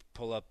we'll just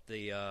pull up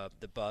the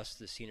bus,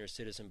 the senior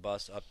citizen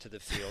bus, up to the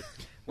field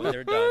when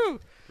they're done,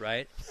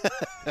 right?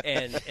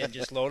 And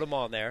just load them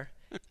on there.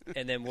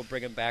 And then we'll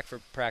bring them back for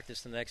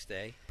practice the next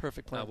day.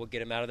 Perfect plan. We'll get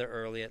them out of there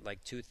early at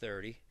like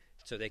 2:30,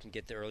 so they can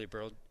get the early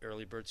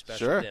bird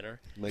special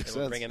dinner. Makes sense.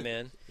 We'll sense. bring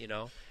them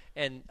in,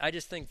 And I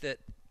just think that,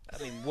 I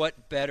mean,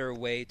 what better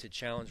way to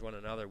challenge one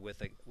another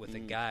with a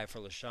guy for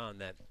LaShawn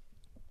that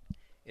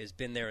has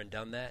been there and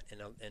done that,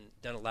 and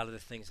done a lot of the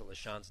things that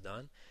LaShawn's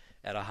done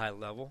at a high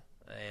level.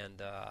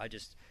 And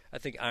I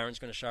think iron's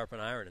going to sharpen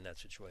iron in that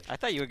situation. I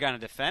thought you were going to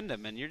defend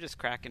him, and you're just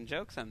cracking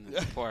jokes on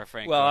the poor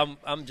Frank. Well,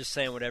 I'm just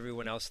saying what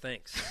everyone else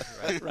thinks.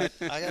 Right.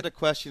 I had a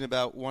question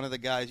about one of the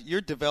guys.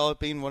 You're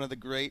developing one of the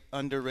great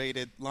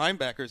underrated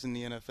linebackers in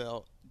the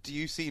NFL. Do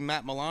you see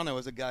Matt Milano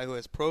as a guy who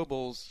has Pro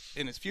Bowls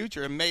in his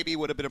future, and maybe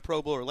would have been a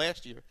Pro Bowler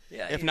last year,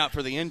 if not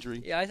for the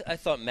injury? Yeah, I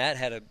thought Matt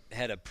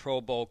had a Pro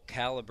Bowl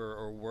caliber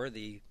or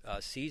worthy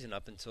season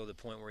up until the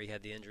point where he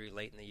had the injury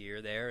late in the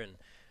year there, and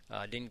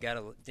didn't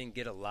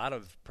get a lot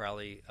of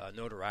probably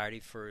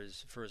notoriety for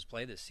his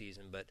play this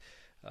season. But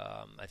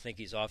I think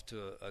he's off to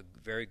a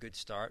very good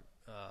start,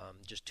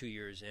 just 2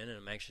 years in, and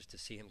I'm anxious to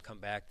see him come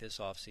back this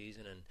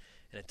offseason and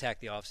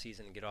attack the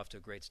offseason and get off to a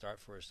great start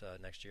for us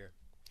next year.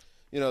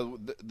 You know,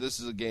 this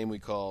is a game we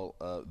call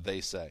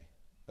They Say,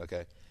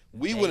 okay?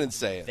 We wouldn't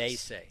say it. They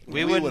say.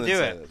 We wouldn't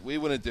do it. We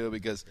wouldn't do it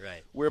because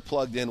we're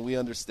plugged in. We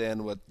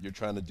understand what you're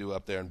trying to do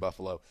up there in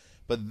Buffalo.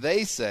 But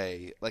they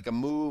say, like a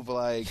move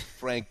like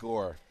Frank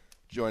Gore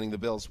joining the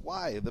Bills.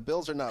 Why? The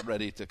Bills are not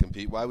ready to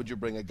compete. Why would you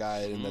bring a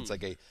guy in that's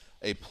like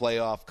a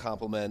playoff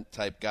compliment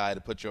type guy to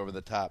put you over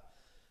the top?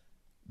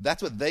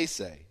 That's what they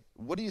say.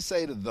 What do you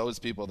say to those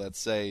people that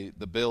say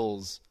the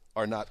Bills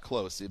are not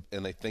close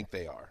and they think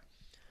they are?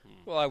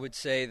 Well, I would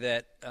say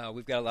that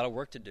we've got a lot of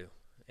work to do,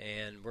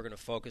 and we're going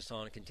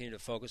to continue to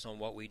focus on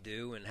what we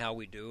do and how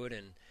we do it,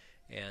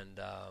 and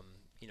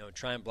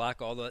try and block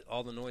all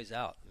the noise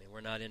out. I mean, we're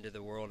not into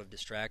the world of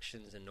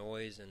distractions and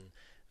noise,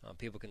 and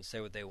people can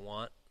say what they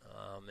want,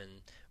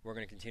 and we're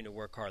going to continue to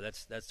work hard.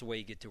 That's the way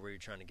you get to where you're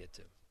trying to get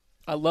to.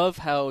 I love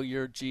how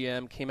your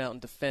GM came out and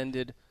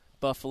defended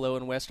Buffalo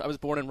and West. I was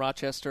born in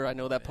Rochester. I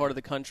know that part of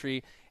the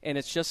country, and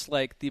it's just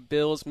like the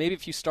Bills. Maybe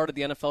if you started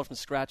the NFL from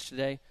scratch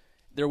today,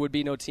 there would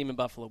be no team in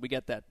Buffalo. We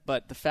get that.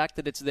 But the fact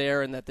that it's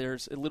there and that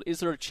is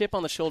there a chip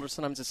on the shoulder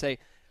sometimes to say,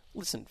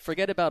 listen,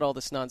 forget about all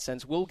this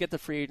nonsense. We'll get the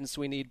free agents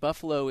we need.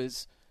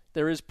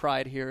 There is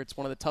pride here. It's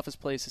one of the toughest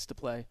places to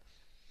play.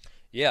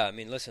 Yeah, I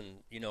mean, listen,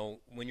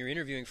 when you're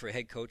interviewing for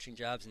head coaching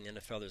jobs in the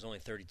NFL, there's only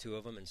 32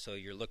 of them, and so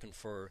you're looking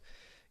for,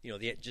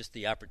 just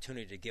the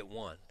opportunity to get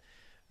one.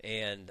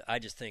 And I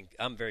just think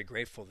I'm very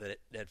grateful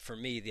that for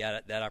me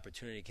that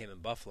opportunity came in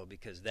Buffalo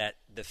because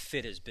the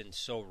fit has been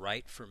so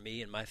right for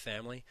me and my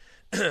family.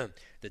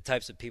 The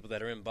types of people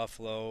that are in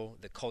Buffalo,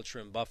 the culture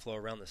in Buffalo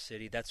around the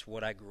city, that's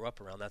what I grew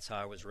up around. That's how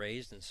I was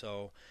raised, and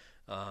so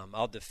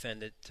I'll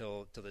defend it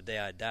till the day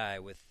I die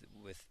with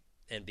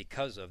and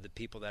because of the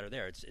people that are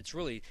there.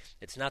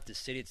 It's not the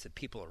city, it's the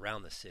people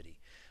around the city.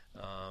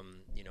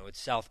 It's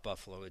South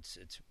Buffalo,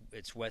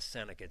 it's West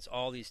Seneca,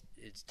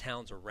 it's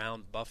towns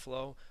around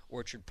Buffalo,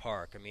 Orchard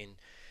Park. I mean,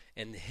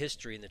 and the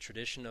history and the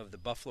tradition of the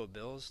Buffalo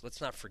Bills.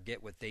 Let's not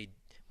forget what they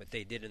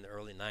did in the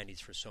early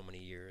 '90s for so many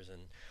years,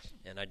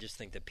 and I just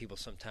think that people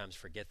sometimes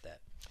forget that.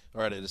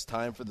 All right, it is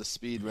time for the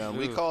speed round.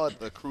 We call it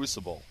the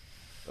Crucible.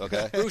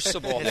 Okay.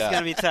 Crucible. It's going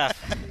to be tough.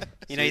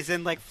 He's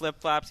in like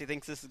flip-flops. He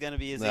thinks this is going to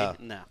be easy.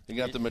 No.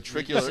 You have to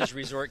matriculate. This is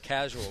resort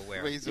casual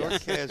wear. Resort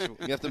casual.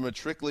 You have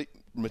to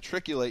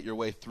matriculate your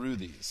way through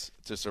these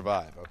to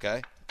survive,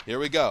 okay? Here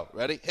we go.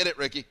 Ready? Hit it,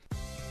 Ricky.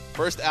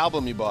 First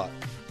album you bought?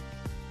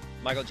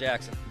 Michael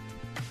Jackson.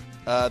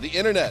 The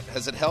internet,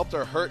 has it helped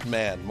or hurt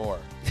man more?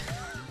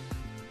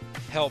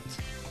 Helped.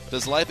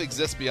 Does life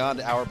exist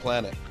beyond our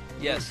planet?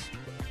 Yes.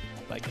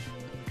 Like it.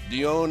 Do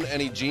you own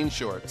any jean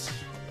shorts?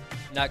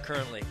 Not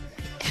currently.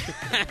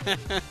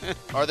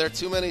 Are there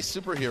too many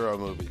superhero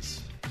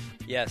movies?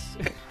 Yes.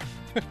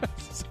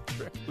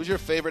 Who's your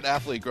favorite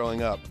athlete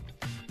growing up?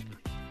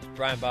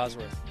 Brian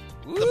Bosworth.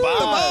 Ooh, the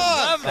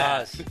Boz! Love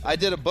that. I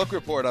did a book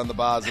report on the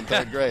Boz in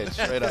 3rd grade,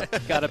 straight up.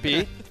 Got a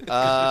B? B-.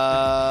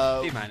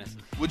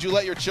 Would you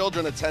let your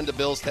children attend a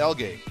Bills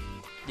tailgate?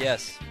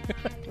 Yes.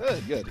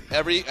 Good.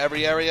 Every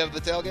area of the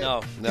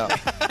tailgate? No.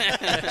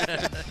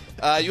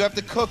 You have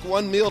to cook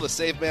one meal to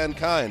save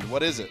mankind.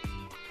 What is it?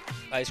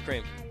 Ice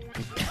cream.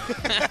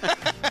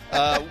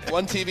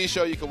 One TV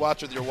show you can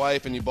watch with your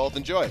wife and you both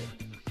enjoy it.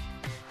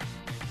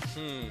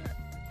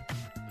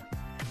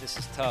 This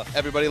is tough.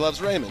 Everybody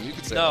Loves Raymond. You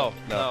could say no.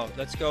 that.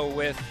 Let's go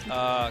with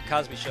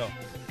Cosby Show.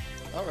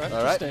 All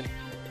right.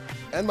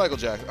 And Michael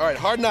Jackson. All right.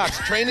 Hard Knocks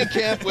training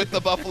camp with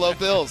the Buffalo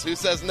Bills. Who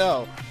says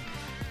no?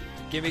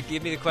 Give me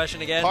the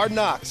question again. Hard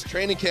Knocks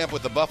training camp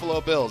with the Buffalo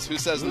Bills. Who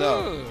says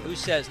no? Who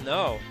says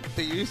no?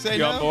 Do you say you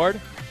no? On board?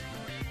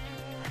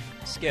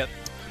 Skip.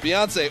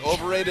 Beyonce,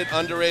 overrated,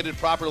 underrated,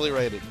 properly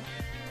rated?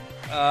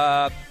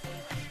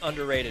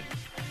 Underrated.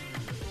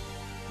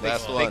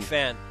 Last one. Big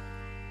fan.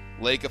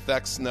 Lake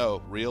effect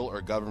snow, real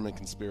or government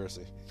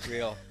conspiracy?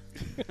 Real.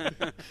 There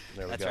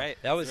we That's go. right.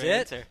 That was Great it?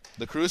 answer.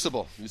 The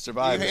Crucible. You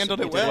survived. You handled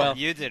it You well.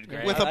 You did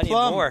great. With I a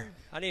plum.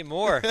 I need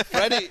more.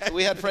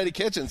 We had Freddie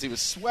Kitchens. He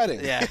was sweating.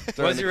 Yeah.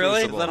 during Was the he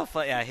really?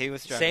 Crucible. He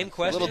was struggling. Same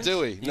question. Little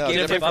Dewey. You No, gave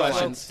different Buffalo-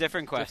 questions.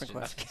 Different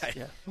questions.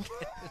 Yeah.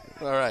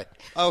 All right.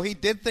 Oh, he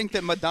did think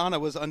that Madonna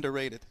was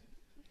underrated.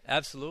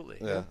 Absolutely.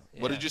 Yeah.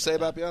 What did you say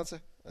about Beyonce?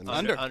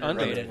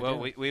 Underrated. Well,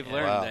 we've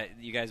learned that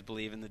you guys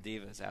believe in the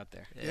divas out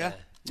there. Yeah.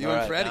 You All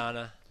and right. Freddie.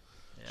 Madonna.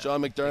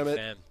 Sean McDermott.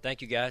 Fan.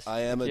 Thank you, guys.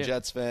 I am a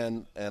Jets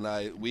fan, and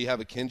we have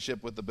a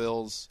kinship with the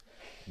Bills.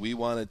 We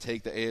want to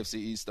take the AFC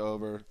East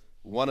over.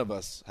 One of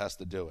us has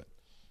to do it.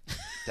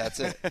 That's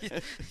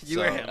it.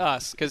 You or him.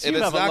 Us, because if you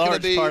it's have not a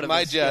large be part of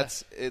my this,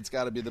 Jets, it's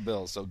got to be the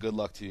Bills. So good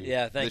luck to you.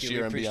 Yeah, thank this you.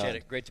 year We and appreciate beyond.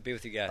 it. Great to be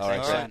with you guys. All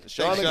right, Thanks.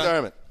 Sean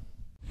McDermott.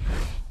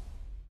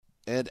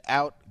 And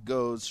out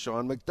goes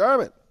Sean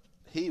McDermott.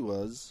 He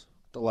was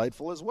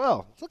delightful as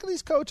well. Look at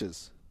these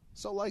coaches.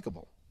 So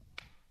likable.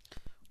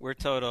 We're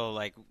total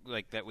like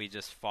that. We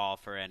just fall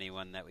for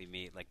anyone that we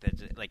meet.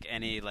 Like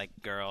any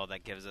girl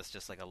that gives us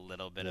just like a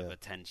little bit of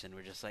attention.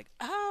 We're just like,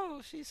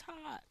 oh, she's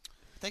hot.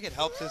 I think it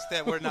helps us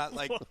that we're not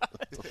like.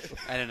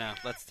 I don't know.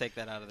 Let's take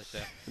that out of the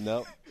show.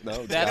 No.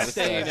 That's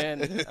staying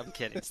in. I'm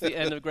kidding. It's the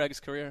end of Greg's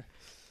career.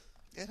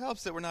 It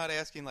helps that we're not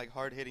asking like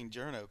hard-hitting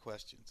journo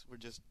questions. We're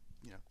just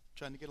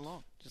trying to get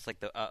along. Just like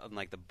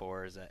the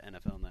bores at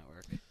NFL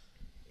Network.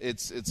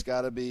 It's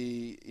got to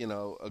be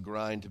a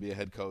grind to be a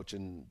head coach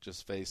and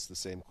just face the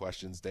same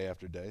questions day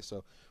after day.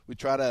 So we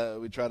try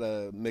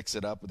to mix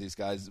it up with these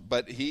guys.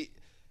 But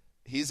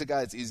he's a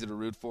guy that's easy to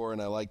root for,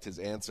 and I liked his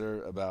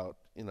answer about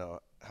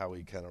how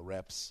he kind of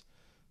reps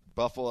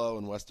Buffalo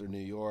and Western New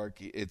York.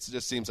 It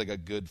just seems like a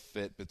good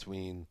fit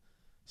between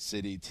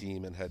city,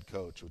 team, and head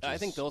coach, which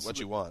is what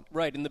you want.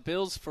 Right, and the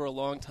Bills for a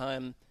long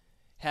time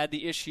had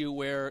the issue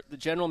where the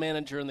general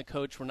manager and the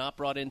coach were not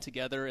brought in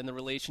together, and the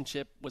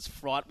relationship was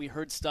fraught. We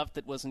heard stuff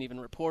that wasn't even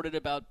reported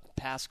about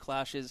past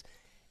clashes,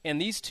 and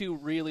these two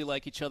really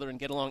like each other and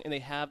get along, and they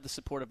have the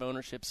support of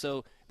ownership.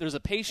 So there's a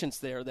patience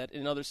there that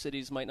in other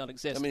cities might not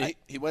exist. I mean,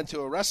 he went to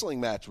a wrestling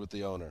match with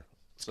the owner.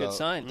 So good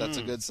sign. That's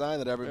a good sign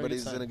that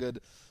everybody's in a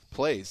good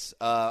place.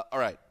 All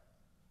right.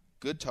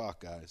 Good talk,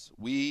 guys.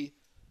 We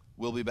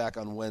will be back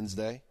on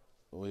Wednesday.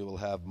 We will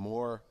have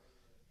more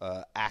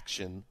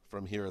action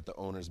from here at the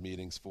owners'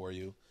 meetings for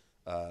you.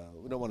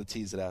 We don't want to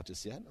tease it out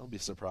just yet. It'll be a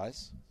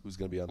surprise who's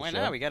going to be on the show.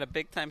 Why not? We got a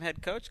big-time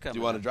head coach coming. Do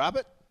you want to drop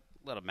it?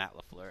 Little Matt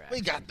LaFleur action.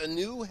 We got the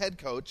new head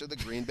coach of the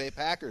Green Bay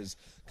Packers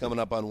coming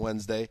up on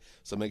Wednesday,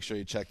 so make sure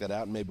you check that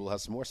out, and maybe we'll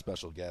have some more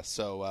special guests.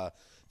 So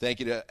thank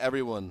you to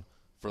everyone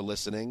for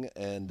listening,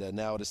 and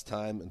now it is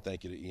time, and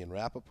thank you to Ian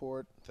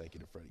Rapoport, thank you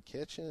to Freddie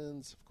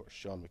Kitchens, of course,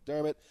 Sean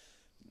McDermott.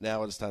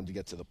 Now it is time to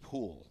get to the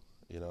pool,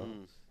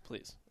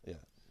 Please. Yeah,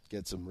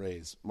 get some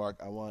rays. Mark,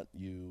 I want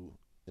you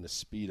in a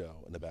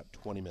Speedo in about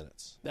 20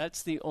 minutes.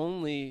 That's the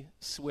only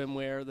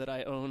swimwear that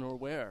I own or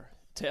wear,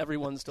 to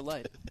everyone's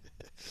delight.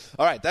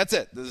 All right, that's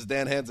it. This is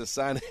Dan Hansa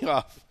signing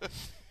off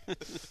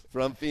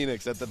from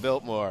Phoenix at the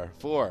Biltmore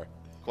for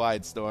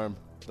Quiet Storm,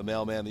 the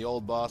mailman, the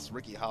old boss,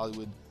 Ricky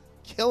Hollywood,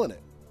 killing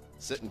it,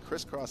 sitting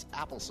crisscross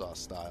applesauce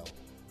style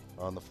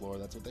on the floor.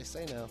 That's what they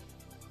say now.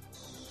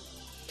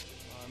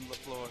 On the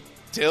floor.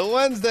 Till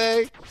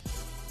Wednesday.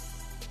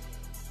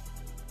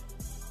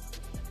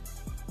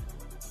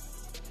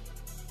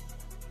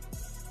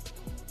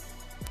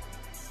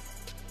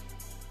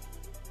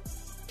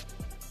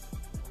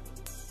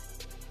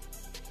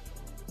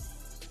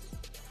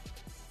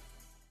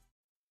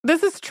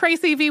 This is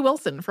Tracy V.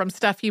 Wilson from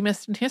Stuff You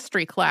Missed in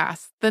History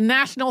class. The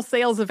national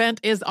sales event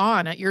is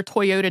on at your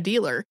Toyota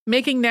dealer,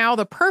 making now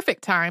the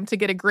perfect time to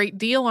get a great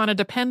deal on a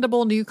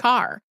dependable new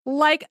car.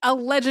 Like a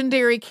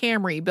legendary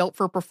Camry built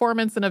for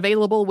performance and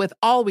available with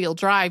all-wheel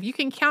drive, you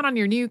can count on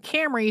your new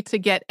Camry to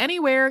get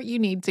anywhere you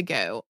need to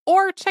go.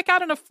 Or check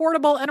out an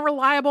affordable and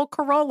reliable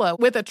Corolla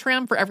with a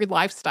trim for every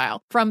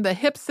lifestyle. From the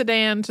hip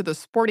sedan to the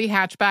sporty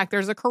hatchback,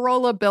 there's a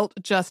Corolla built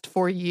just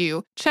for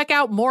you. Check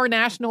out more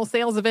national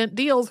sales event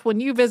deals when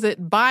you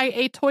visit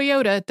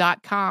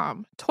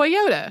buyatoyota.com.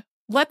 Toyota,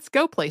 let's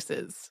go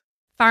places.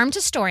 Farm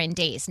to store in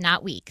days,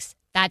 not weeks.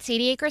 That's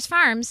 80 Acres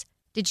Farms.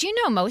 Did you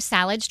know most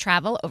salads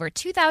travel over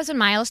 2,000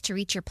 miles to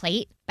reach your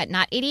plate? But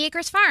not 80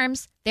 Acres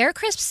Farms. Their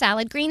crisp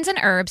salad greens and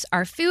herbs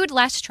are food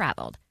less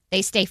traveled.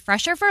 They stay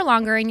fresher for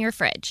longer in your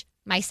fridge.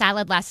 My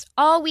salad lasts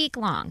all week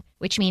long,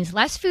 which means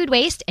less food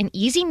waste and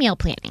easy meal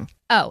planning.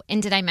 Oh,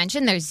 and did I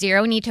mention there's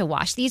zero need to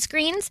wash these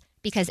greens?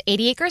 Because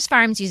 80 Acres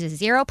Farms uses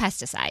zero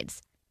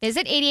pesticides.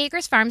 Visit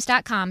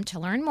 80acresfarms.com to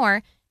learn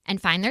more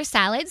and find their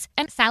salads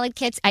and salad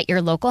kits at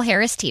your local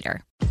Harris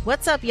Teeter.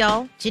 What's up,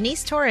 y'all?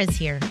 Janice Torres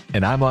here.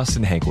 And I'm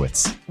Austin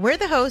Hankwitz. We're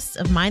the hosts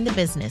of Mind the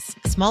Business,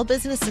 Small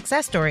Business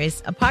Success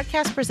Stories, a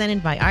podcast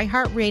presented by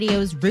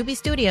iHeartRadio's Ruby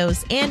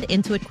Studios and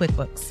Intuit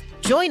QuickBooks.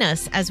 Join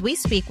us as we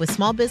speak with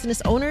small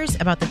business owners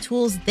about the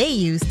tools they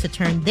use to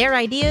turn their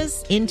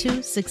ideas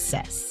into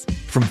success.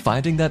 From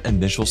finding that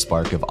initial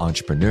spark of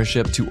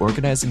entrepreneurship to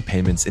organizing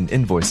payments and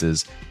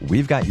invoices,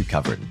 we've got you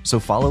covered. So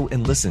follow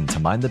and listen to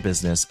Mind the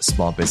Business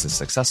Small Business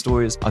Success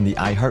Stories on the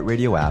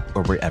iHeartRadio app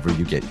or wherever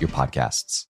you get your podcasts.